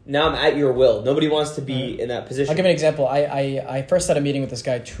 and now I'm at your will. Nobody wants to be in that position. I'll give you an example. I first had a meeting with this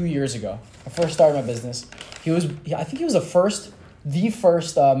guy 2 years ago. I first started my business. I think he was the first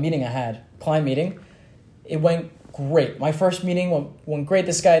meeting I had, client meeting. It went great. My first meeting went great.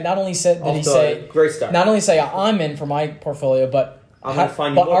 This guy not only said great start. Not only say I'm in for my portfolio, but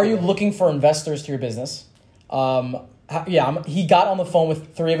are you looking for investors to your business? He got on the phone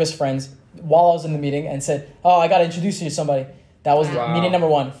with 3 of his friends while I was in the meeting and said, I got to introduce you to somebody. That was meeting number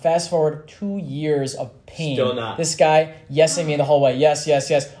 1. Fast forward 2 years of pain. Still not. This guy yesing me the whole way. Yes.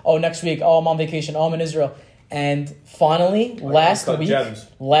 Oh, next week. Oh, I'm on vacation. Oh, I'm in Israel. And finally, last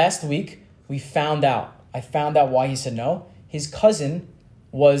week, we found out. I found out why he said no. His cousin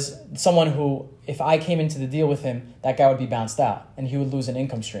was someone who, if I came into the deal with him, that guy would be bounced out and he would lose an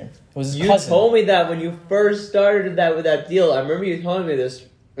income stream. It was his cousin. You told me that when you first started with that deal. I remember you telling me this.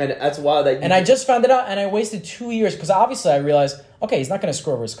 And that's wild. And I just found it out, and I wasted 2 years because obviously I realized, okay, he's not going to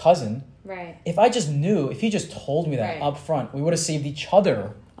screw over his cousin. Right. If he just told me that up front, we would have saved each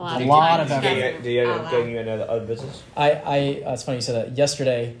other a lot of effort. Do you know other business? It's funny you said that.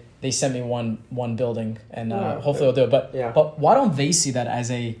 Yesterday, they sent me one building, and hopefully they'll do it. But why don't they see that as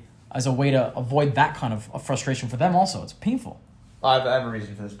a way to avoid that kind of frustration for them also? It's painful. I have a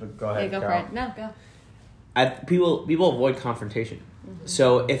reason for this, but go ahead. Go for it. No, go. People avoid confrontation.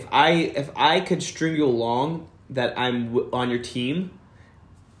 So if I could string you along that I'm on your team,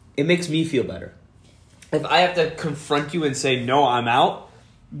 it makes me feel better. If I have to confront you and say no, I'm out,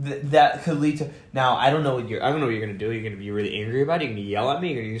 that could lead to. Now I don't know what you're gonna do. You're gonna be really angry about it. You're gonna yell at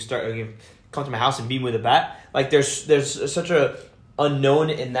me. You're gonna come to my house and beat me with a bat. Like there's such a unknown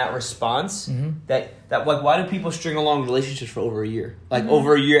in that response that like why do people string along relationships for over a year? Like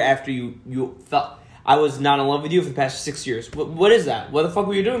over a year after you felt. I was not in love with you for the past 6 years. What is that? What the fuck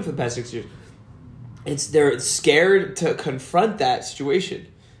were you doing for the past 6 years? They're scared to confront that situation.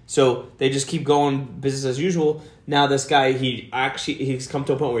 So they just keep going business as usual. Now this guy, he's come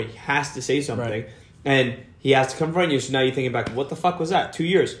to a point where he has to say something. And he has to confront you. So now you're thinking back, what the fuck was that? 2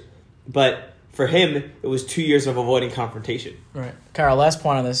 years. But for him, it was 2 years of avoiding confrontation. Right. Kara, last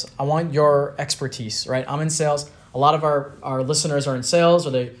point on this. I want your expertise, right? I'm in sales. A lot of our listeners are in sales or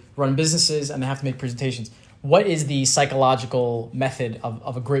they run businesses and they have to make presentations. What is the psychological method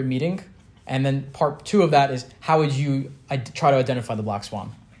of a great meeting? And then part 2 of that is how would you try to identify the black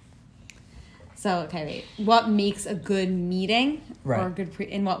swan? So, what makes a good meeting? Right. Or a good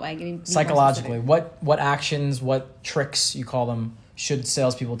in what way? Psychologically, what actions, what tricks, you call them, should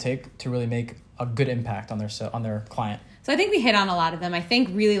salespeople take to really make a good impact on their client? So I think we hit on a lot of them. I think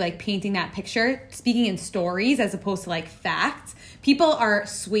really like painting that picture, speaking in stories as opposed to like facts. People are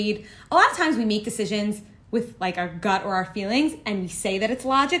swayed. A lot of times we make decisions with like our gut or our feelings and we say that it's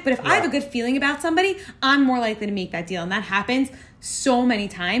logic. But if I have a good feeling about somebody, I'm more likely to make that deal. And that happens so many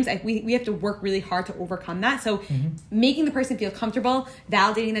times. We have to work really hard to overcome that. So making the person feel comfortable,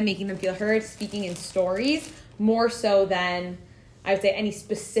 validating them, making them feel heard, speaking in stories, more so than I would say any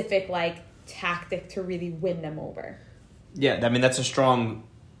specific like tactic to really win them over. Yeah, I mean, that's a strong...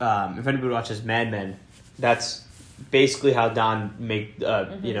 if anybody watches Mad Men, that's basically how Don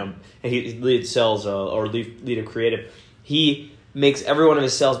and he leads sales or lead a creative. He makes every one of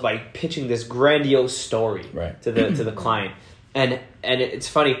his sales by pitching this grandiose story to the client, and it's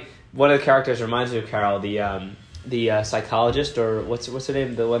funny. One of the characters reminds me of Carol, the psychologist, or what's her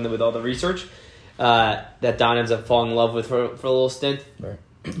name, the one with all the research that Don ends up falling in love with for a little stint. Right.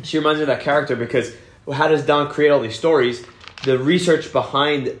 She reminds me of that character because how does Don create all these stories? The research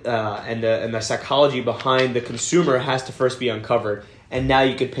behind and the psychology behind the consumer has to first be uncovered, and now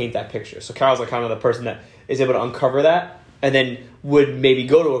you could paint that picture. So Carol's like kind of the person that is able to uncover that, and then would maybe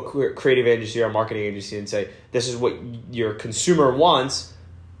go to a creative agency or a marketing agency and say, "This is what your consumer wants.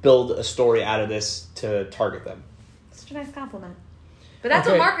 Build a story out of this to target them." Such a nice compliment. But that's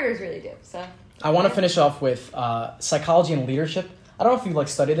what marketers really do. So I want to finish off with psychology and leadership. I don't know if you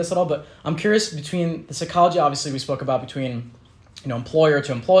study this at all, but I'm curious between the psychology. Obviously, we spoke about between employer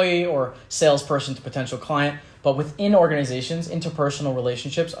to employee or salesperson to potential client. But within organizations, interpersonal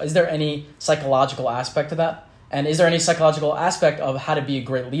relationships, is there any psychological aspect to that? And is there any psychological aspect of how to be a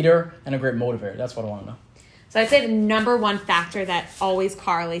great leader and a great motivator? That's what I want to know. So I'd say the number one factor that always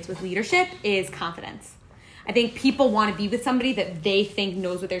correlates with leadership is confidence. I think people want to be with somebody that they think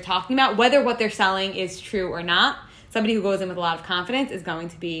knows what they're talking about, whether what they're selling is true or not. Somebody who goes in with a lot of confidence is going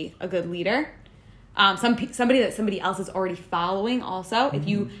to be a good leader. Somebody that somebody else is already following also. Mm-hmm. If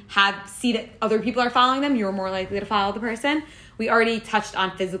you see that other people are following them, you're more likely to follow the person. We already touched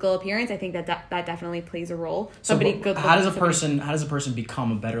on physical appearance. I think that definitely plays a role. How does a person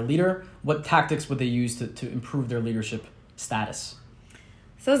become a better leader? What tactics would they use to improve their leadership status?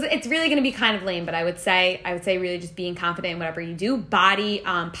 So it's really going to be kind of lame, but I would say really just being confident in whatever you do. Body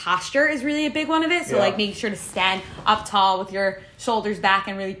posture is really a big one of it. So making sure to stand up tall with your shoulders back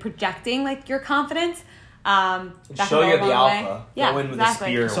and really projecting your confidence. Show you the alpha. Yeah, go in with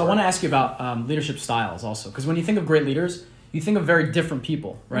exactly. The spear. So I want to ask you about leadership styles also, because when you think of great leaders, you think of very different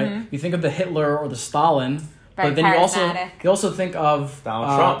people, right? Mm-hmm. You think of the Hitler or the Stalin. But then you also think of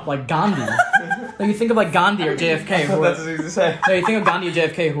Donald Trump, like Gandhi. You think of Gandhi or JFK. That's what easy to say. No, you think of Gandhi or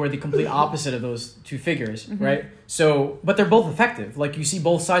JFK, who are the complete opposite of those two figures, mm-hmm. right? So, but they're both effective. You see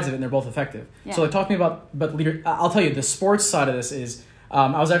both sides of it, and they're both effective. Yeah. So, talk to me about leader. I'll tell you, the sports side of this is.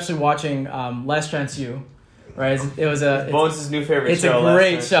 I was actually watching Last Chance U, right? Bones' new favorite show. It's a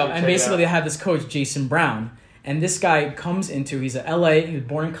great show, and basically they have this coach, Jason Brown, and this guy comes into. He's a LA. He was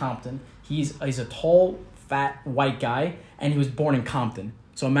born in Compton. He's a tall, fat white guy, and he was born in Compton.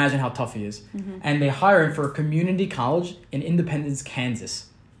 So imagine how tough he is. Mm-hmm. And they hire him for a community college in Independence, Kansas.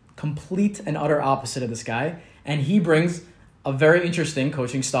 Complete and utter opposite of this guy. And he brings a very interesting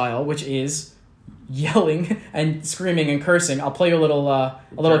coaching style, which is yelling and screaming and cursing. I'll play you a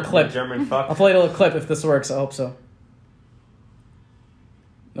little clip. German fuck. I'll play you a little clip if this works. I hope so.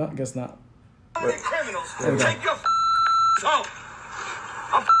 No, I guess not. Criminals, take your home.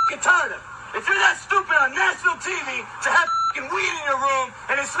 I'm tired of it. If you're that stupid on national TV to have fucking weed in your room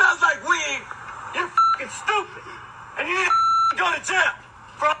and it smells like weed, you're fucking stupid. And you need to go to jail.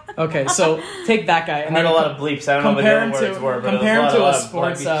 Okay, so take that guy. And I heard a lot of bleeps. I don't know what the other words were. Compare him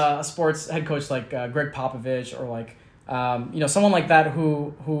to a sports head coach like Greg Popovich or someone like that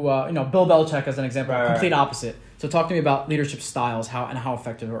who Bill Belichick as an example, complete opposite. So talk to me about leadership styles, how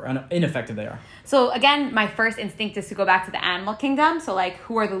effective or ineffective they are. So again, my first instinct is to go back to the animal kingdom. So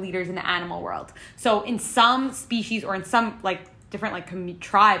who are the leaders in the animal world? So in some species or in some different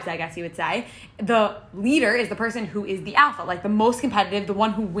tribes, I guess you would say, the leader is the person who is the alpha, the most competitive, the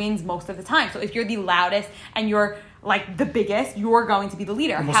one who wins most of the time. So if you're the loudest and you're the biggest, you're going to be the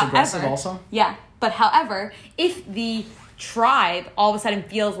leader. The most aggressive also? Yeah. But however, if the tribe all of a sudden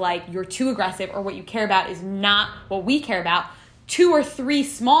feels like you're too aggressive or what you care about is not what we care about, 2 or 3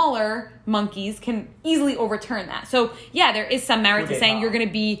 smaller monkeys can easily overturn that. So yeah, there is some merit to saying you're going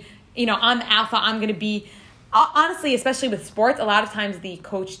to be, I'm the alpha, I'm going to be, honestly, especially with sports, a lot of times the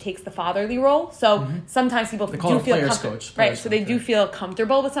coach takes the fatherly role. So sometimes people do feel comfortable. Right. So they do feel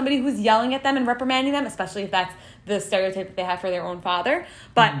comfortable with somebody who's yelling at them and reprimanding them, especially if that's the stereotype that they have for their own father.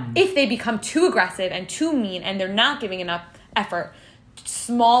 But if they become too aggressive and too mean and they're not giving enough effort,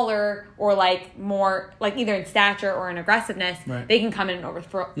 smaller or more either in stature or in aggressiveness, they can come in and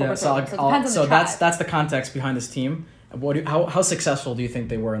overthrow. Yeah, so it depends on the tribe. That's the context behind this team. How successful do you think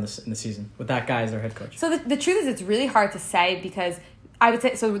they were in the season with that guy as their head coach? So the truth is, it's really hard to say because I would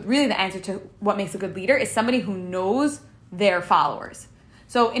say really the answer to what makes a good leader is somebody who knows their followers.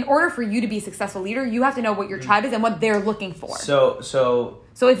 So in order for you to be a successful leader, you have to know what your tribe is and what they're looking for. So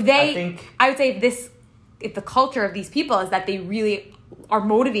if I would say if the culture of these people is that they really are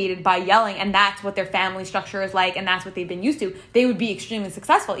motivated by yelling, and that's what their family structure is like, and that's what they've been used to, they would be extremely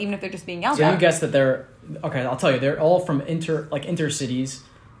successful, even if they're just being yelled So at. you guess that they're okay? I'll tell you, they're all from intercities,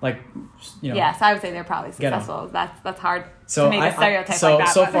 like Yes, I would say they're probably Get 'em. successful. That's hard So to make a stereotype like that.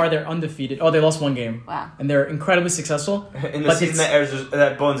 So but- far they're undefeated. Oh, they lost one game. Wow. And they're incredibly successful. In the but season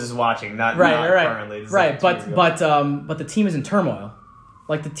that Bones is watching, not currently. This is right. like 2 years ago. But the team is in turmoil.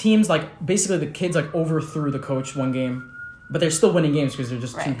 Like the team's like basically the kids like overthrew the coach one game, but they're still winning games because they're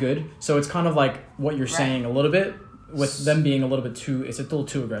just too Right. good. So it's kind of like what you're Right. saying a little bit with them being a little bit too. It's a little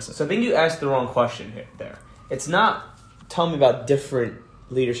too aggressive. So I think you asked the wrong question here. There, it's not tell me about different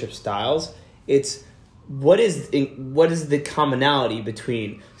leadership styles. It's what is the commonality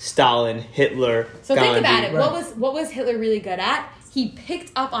between Stalin, Hitler, So Gandhi? think about it. Right. What was Hitler really good at? He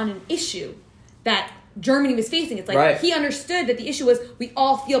picked up on an issue that Germany was facing. It's like Right. he understood that the issue was we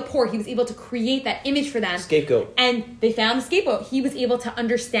all feel poor. He was able to create that image for them. Scapegoat. And they found the scapegoat. He was able to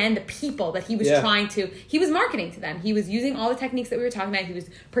understand the people that he was Yeah. trying to. He was marketing to them. He was using all the techniques that we were talking about. He was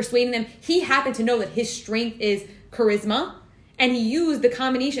persuading them. He happened to know that his strength is charisma. And he used the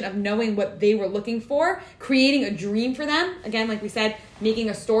combination of knowing what they were looking for, creating a dream for them. Again, like we said,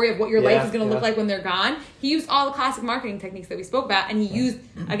 making a story of what your life is going to look like when they're gone. He used all the classic marketing techniques that we spoke about. And he used,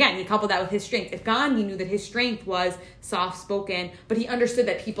 again, he coupled that with his strength. If Gandhi knew that his strength was soft-spoken, but he understood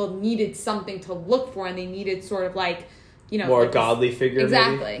that people needed something to look for and they needed sort of like, More like this- godly figure,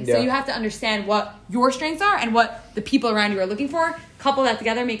 Exactly. maybe? So Yeah. you have to understand what your strengths are and what the people around you are looking for. Couple that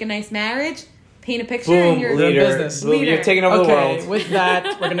together, make a nice marriage, paint a picture, Boom, and you're leader. business. Boom, Leader. you're taking over the Okay, world. with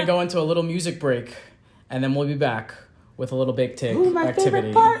that, we're gonna go into a little music break, and then we'll be back with a little bake take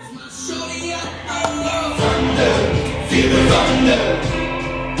activity.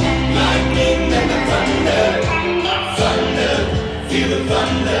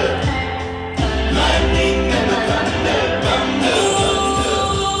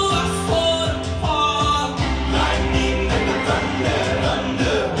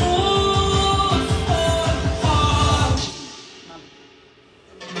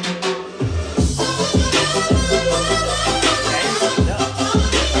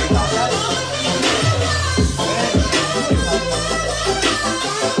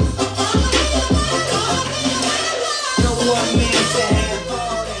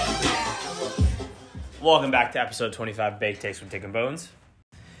 Welcome back to episode 25 Bake Takes with Dick and Bones.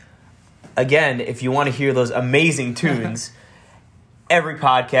 Again, if you want to hear those amazing tunes, every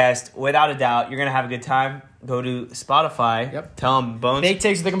podcast, without a doubt, you're going to have a good time. Go to Spotify. Yep. Tell them, Bones. Bake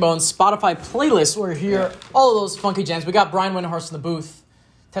Takes with Dick and Bones Spotify playlist. We're here, all of those funky jams. We got Brian Winterhorst in the booth,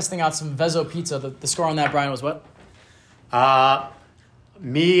 testing out some Vezzo pizza. The score on that, Brian, was what? I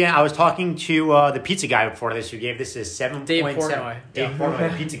was talking to the pizza guy before this, who gave this a 7.7. Dave Portnoy. Dave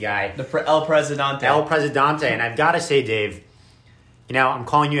Portnoy, the pizza guy. The El Presidente. El Presidente. And I've got to say, Dave, I'm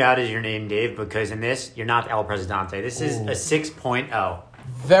calling you out as your name, Dave, because in this, you're not El Presidente. This is a 6.0.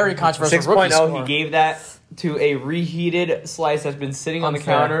 Very controversial 6.0, rookie score. he gave that to a reheated slice that's been sitting on the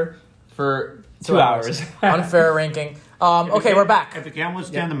Unfair. counter for 2 hours. Unfair ranking. Okay, we're back. If the camera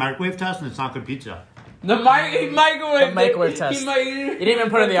stand the microwave test, and it's not good pizza. The microwave test. He didn't even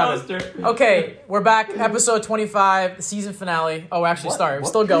put it in the oven. Okay, we're back. Episode 25, the season finale. Oh, actually, sorry, we're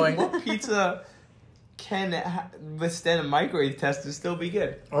still going. What pizza can withstand a microwave test and still be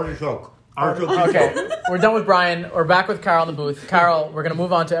good? Artichoke. Okay, we're done with Brian. We're back with Carol in the booth. Carol, we're going to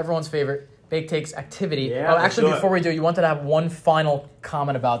move on to everyone's favorite Bake Takes activity. Yeah, let's actually, do it. before we do, you wanted to have one final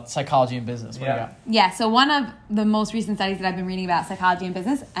comment about psychology and business. What do you got? Yeah, so one of the most recent studies that I've been reading about psychology and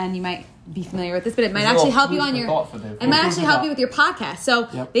business, and you might be familiar with this, but it might There's a actually little help you food on for your thought for them. it might actually help you with your podcast. So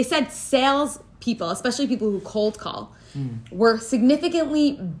Yep. they said sales people, especially people who cold call, Hmm. were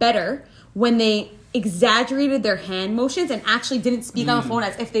significantly better when they exaggerated their hand motions and actually didn't speak on the phone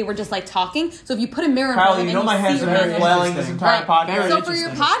as if they were just like talking. So if you put a mirror in front of Carly, them you know and my see hands your have hand been motions- flailing this entire podcast. Very So for your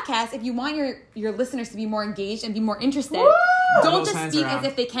interesting. podcast, if you want your listeners to be more engaged and be more interested, don't Those just hands speak around. as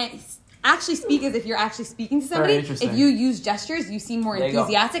if they can't actually speak as if you're actually speaking to somebody. interesting. If you use gestures, you seem more There you go.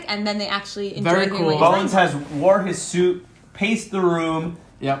 enthusiastic, and then they actually enjoy Very hearing cool. what you're Bones saying. has wore his suit, paced the room,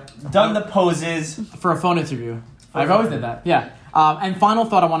 Yep. done the poses. For a phone interview. I've always did that. Yeah. And final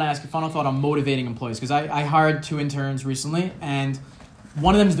thought I want to ask you, final thought on motivating employees. Because I hired 2 interns recently, and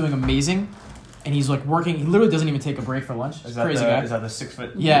one of them is doing amazing. And he's like working, he literally doesn't even take a break for lunch. Is that Crazy the, guy. Is that the 6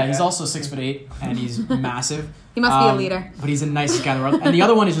 foot? Yeah, he's also 6'8", and he's massive. He must be a leader. But he's the nicest guy in the world. And the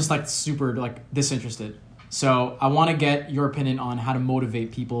other one is just like super like disinterested. So I want to get your opinion on how to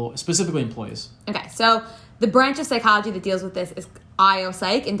motivate people, specifically employees. Okay, so the branch of psychology that deals with this is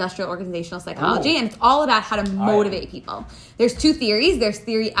IO-Psych, Industrial Organizational Psychology, and it's all about how to motivate people. There's 2 theories. There's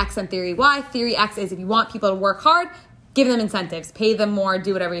theory X and theory Y. Theory X is if you want people to work hard, give them incentives, pay them more,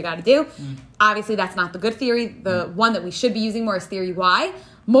 do whatever you got to do. Obviously, that's not the good theory. The one that we should be using more is theory Y,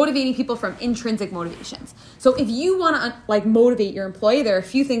 motivating people from intrinsic motivations. So if you want to like motivate your employee, there are a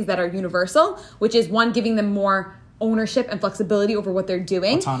few things that are universal, which is one, giving them more ownership and flexibility over what they're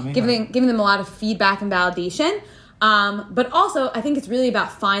doing, Autonomy, giving them a lot of feedback and validation. But also, I think it's really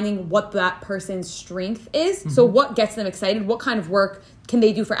about finding what that person's strength is. So what gets them excited? What kind of work can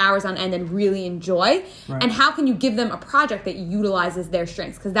they do for hours on end and really enjoy? Right. And how can you give them a project that utilizes their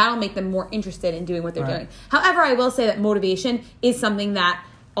strengths? Because that'll make them more interested in doing what they're doing. However, I will say that motivation is something that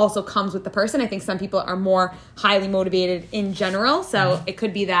also comes with the person. I think some people are more highly motivated in general. So it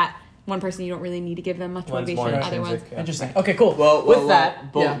could be that one person you don't really need to give them much One's motivation, more and other ones. intrinsic, yeah. Interesting. Okay, cool. Well, with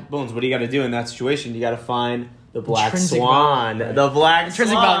that, Bones, what do you got to do in that situation? You got to find the black Intrinsic swan. value, right. The black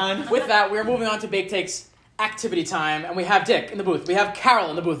Intrinsic swan. value. With that, we're moving on to Bake Takes activity time, and we have Dick in the booth. We have Carol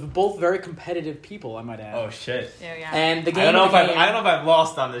in the booth. Both very competitive people, I might add. Oh shit! There we are. And the game. I don't know of the game, if I've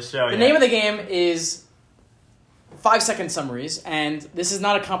lost on this show. The name of the game is 5-second summaries, and this is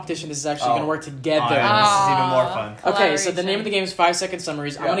not a competition. This is actually going to work together. Oh, yeah, this is even more fun. Okay, so the name of the game is 5-second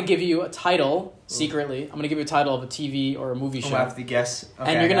summaries. I'm Yeah. going to give you a title secretly. I'm going to give you a title of a TV or a movie show. I have to guess.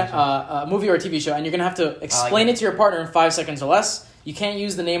 Okay, And you're I gonna gotcha. a movie or a TV show, and you're gonna have to explain it to your partner in 5 seconds or less. You can't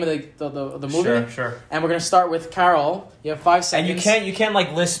use the name of the movie. Sure. And we're gonna start with Carol. You have 5 seconds. And you can't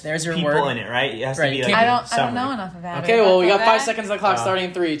like list There's your people word. in it, right? It has Right, to be you like can't- I don't summary. know enough about it. Okay, well we That's got so 5 bad. seconds on the clock, starting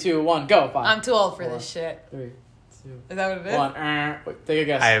in 3, 2, 1, go. 5, I'm too old for this shit. 3, 2, Is that what it is? 1. Wait, take a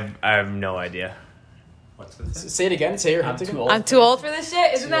guess. I have no idea. What's this? Say it again. Say your I'm hint too again. old. I'm too old for this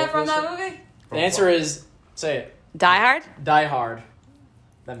shit. Isn't Too old that for from this that movie? The answer is say it. Die Hard. Die Hard.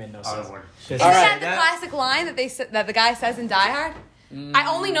 That made no sense. Isn't All right. that the classic line that the guy says in Die Hard? I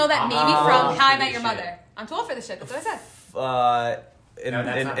only know that maybe from How I Met Your Mother. I'm too old for this shit. That's what I said. In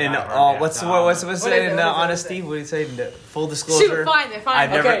that's not in Die Hard, what's yeah. what's What is it it? in What is it? honesty? What do you say? In full disclosure. Shoot, find it. I've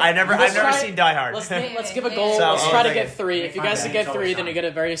never Okay, I've let's never try- seen Die Hard. Let's give a goal. So, Let's try to okay. get 3. If you guys get 3, then you get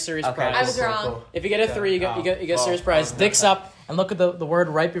a very serious prize. I was wrong. If you get a 3, you get a serious prize. Dick's up and look at the word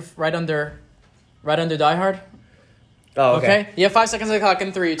right under Die Hard. Oh, Okay. You have 5 seconds on the clock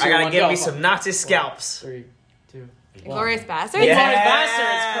in 3, 2, I gotta 1, give go. me some Nazi scalps. 3, 2, 1. Glorious Bastards. Yeah. Glorious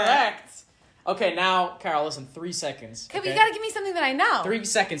Bastards, correct. Okay, now Carol, listen. 3 seconds. Okay, but you gotta give me something that I know. 3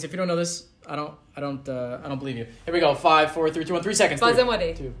 seconds. If you don't know this, I don't believe you. Here we go. 5, 4, 3, 2, 1. 3 seconds. Buzz 3, and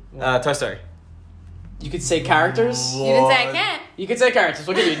Woody. 2, 1. Toy Story. You could say characters. You didn't say I can't. You could say characters.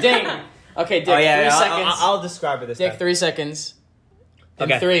 We'll give you ding. Okay, Dick. Oh yeah, 3 seconds. I'll describe it this Dick, time. 3 seconds. In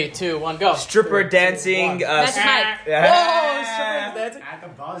Okay. 3, 2, 1, go. Stripper 3, 2, dancing. 1. Magic Mike. Whoa, stripper dancing. At the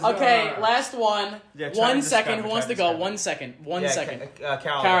buzzer. Okay, last one. Yeah, try 1 to second. describe Who it, wants try to to go? describe 1 second. 1 second.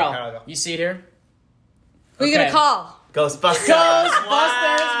 Carol. Carol, you see it here? Who are you gonna call? Ghostbusters. Ghostbusters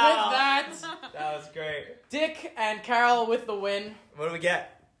Wow. with that. That was great. Dick and Carol with the win. What do we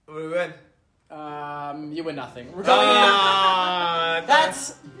get? What do we win? You win nothing. We're going in.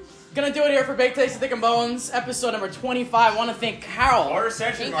 That's gonna do it here for Baked Takes of Dick and Bones, episode number 25. I want to thank Carol.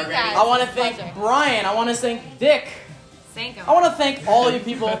 Thank you guys. I want to It's a thank pleasure. Brian. I want to thank Dick. Thank you. I want to thank all you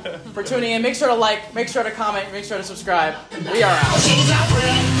people for tuning in. Make sure to like, make sure to comment, make sure to subscribe. We are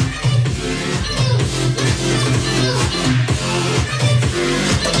out.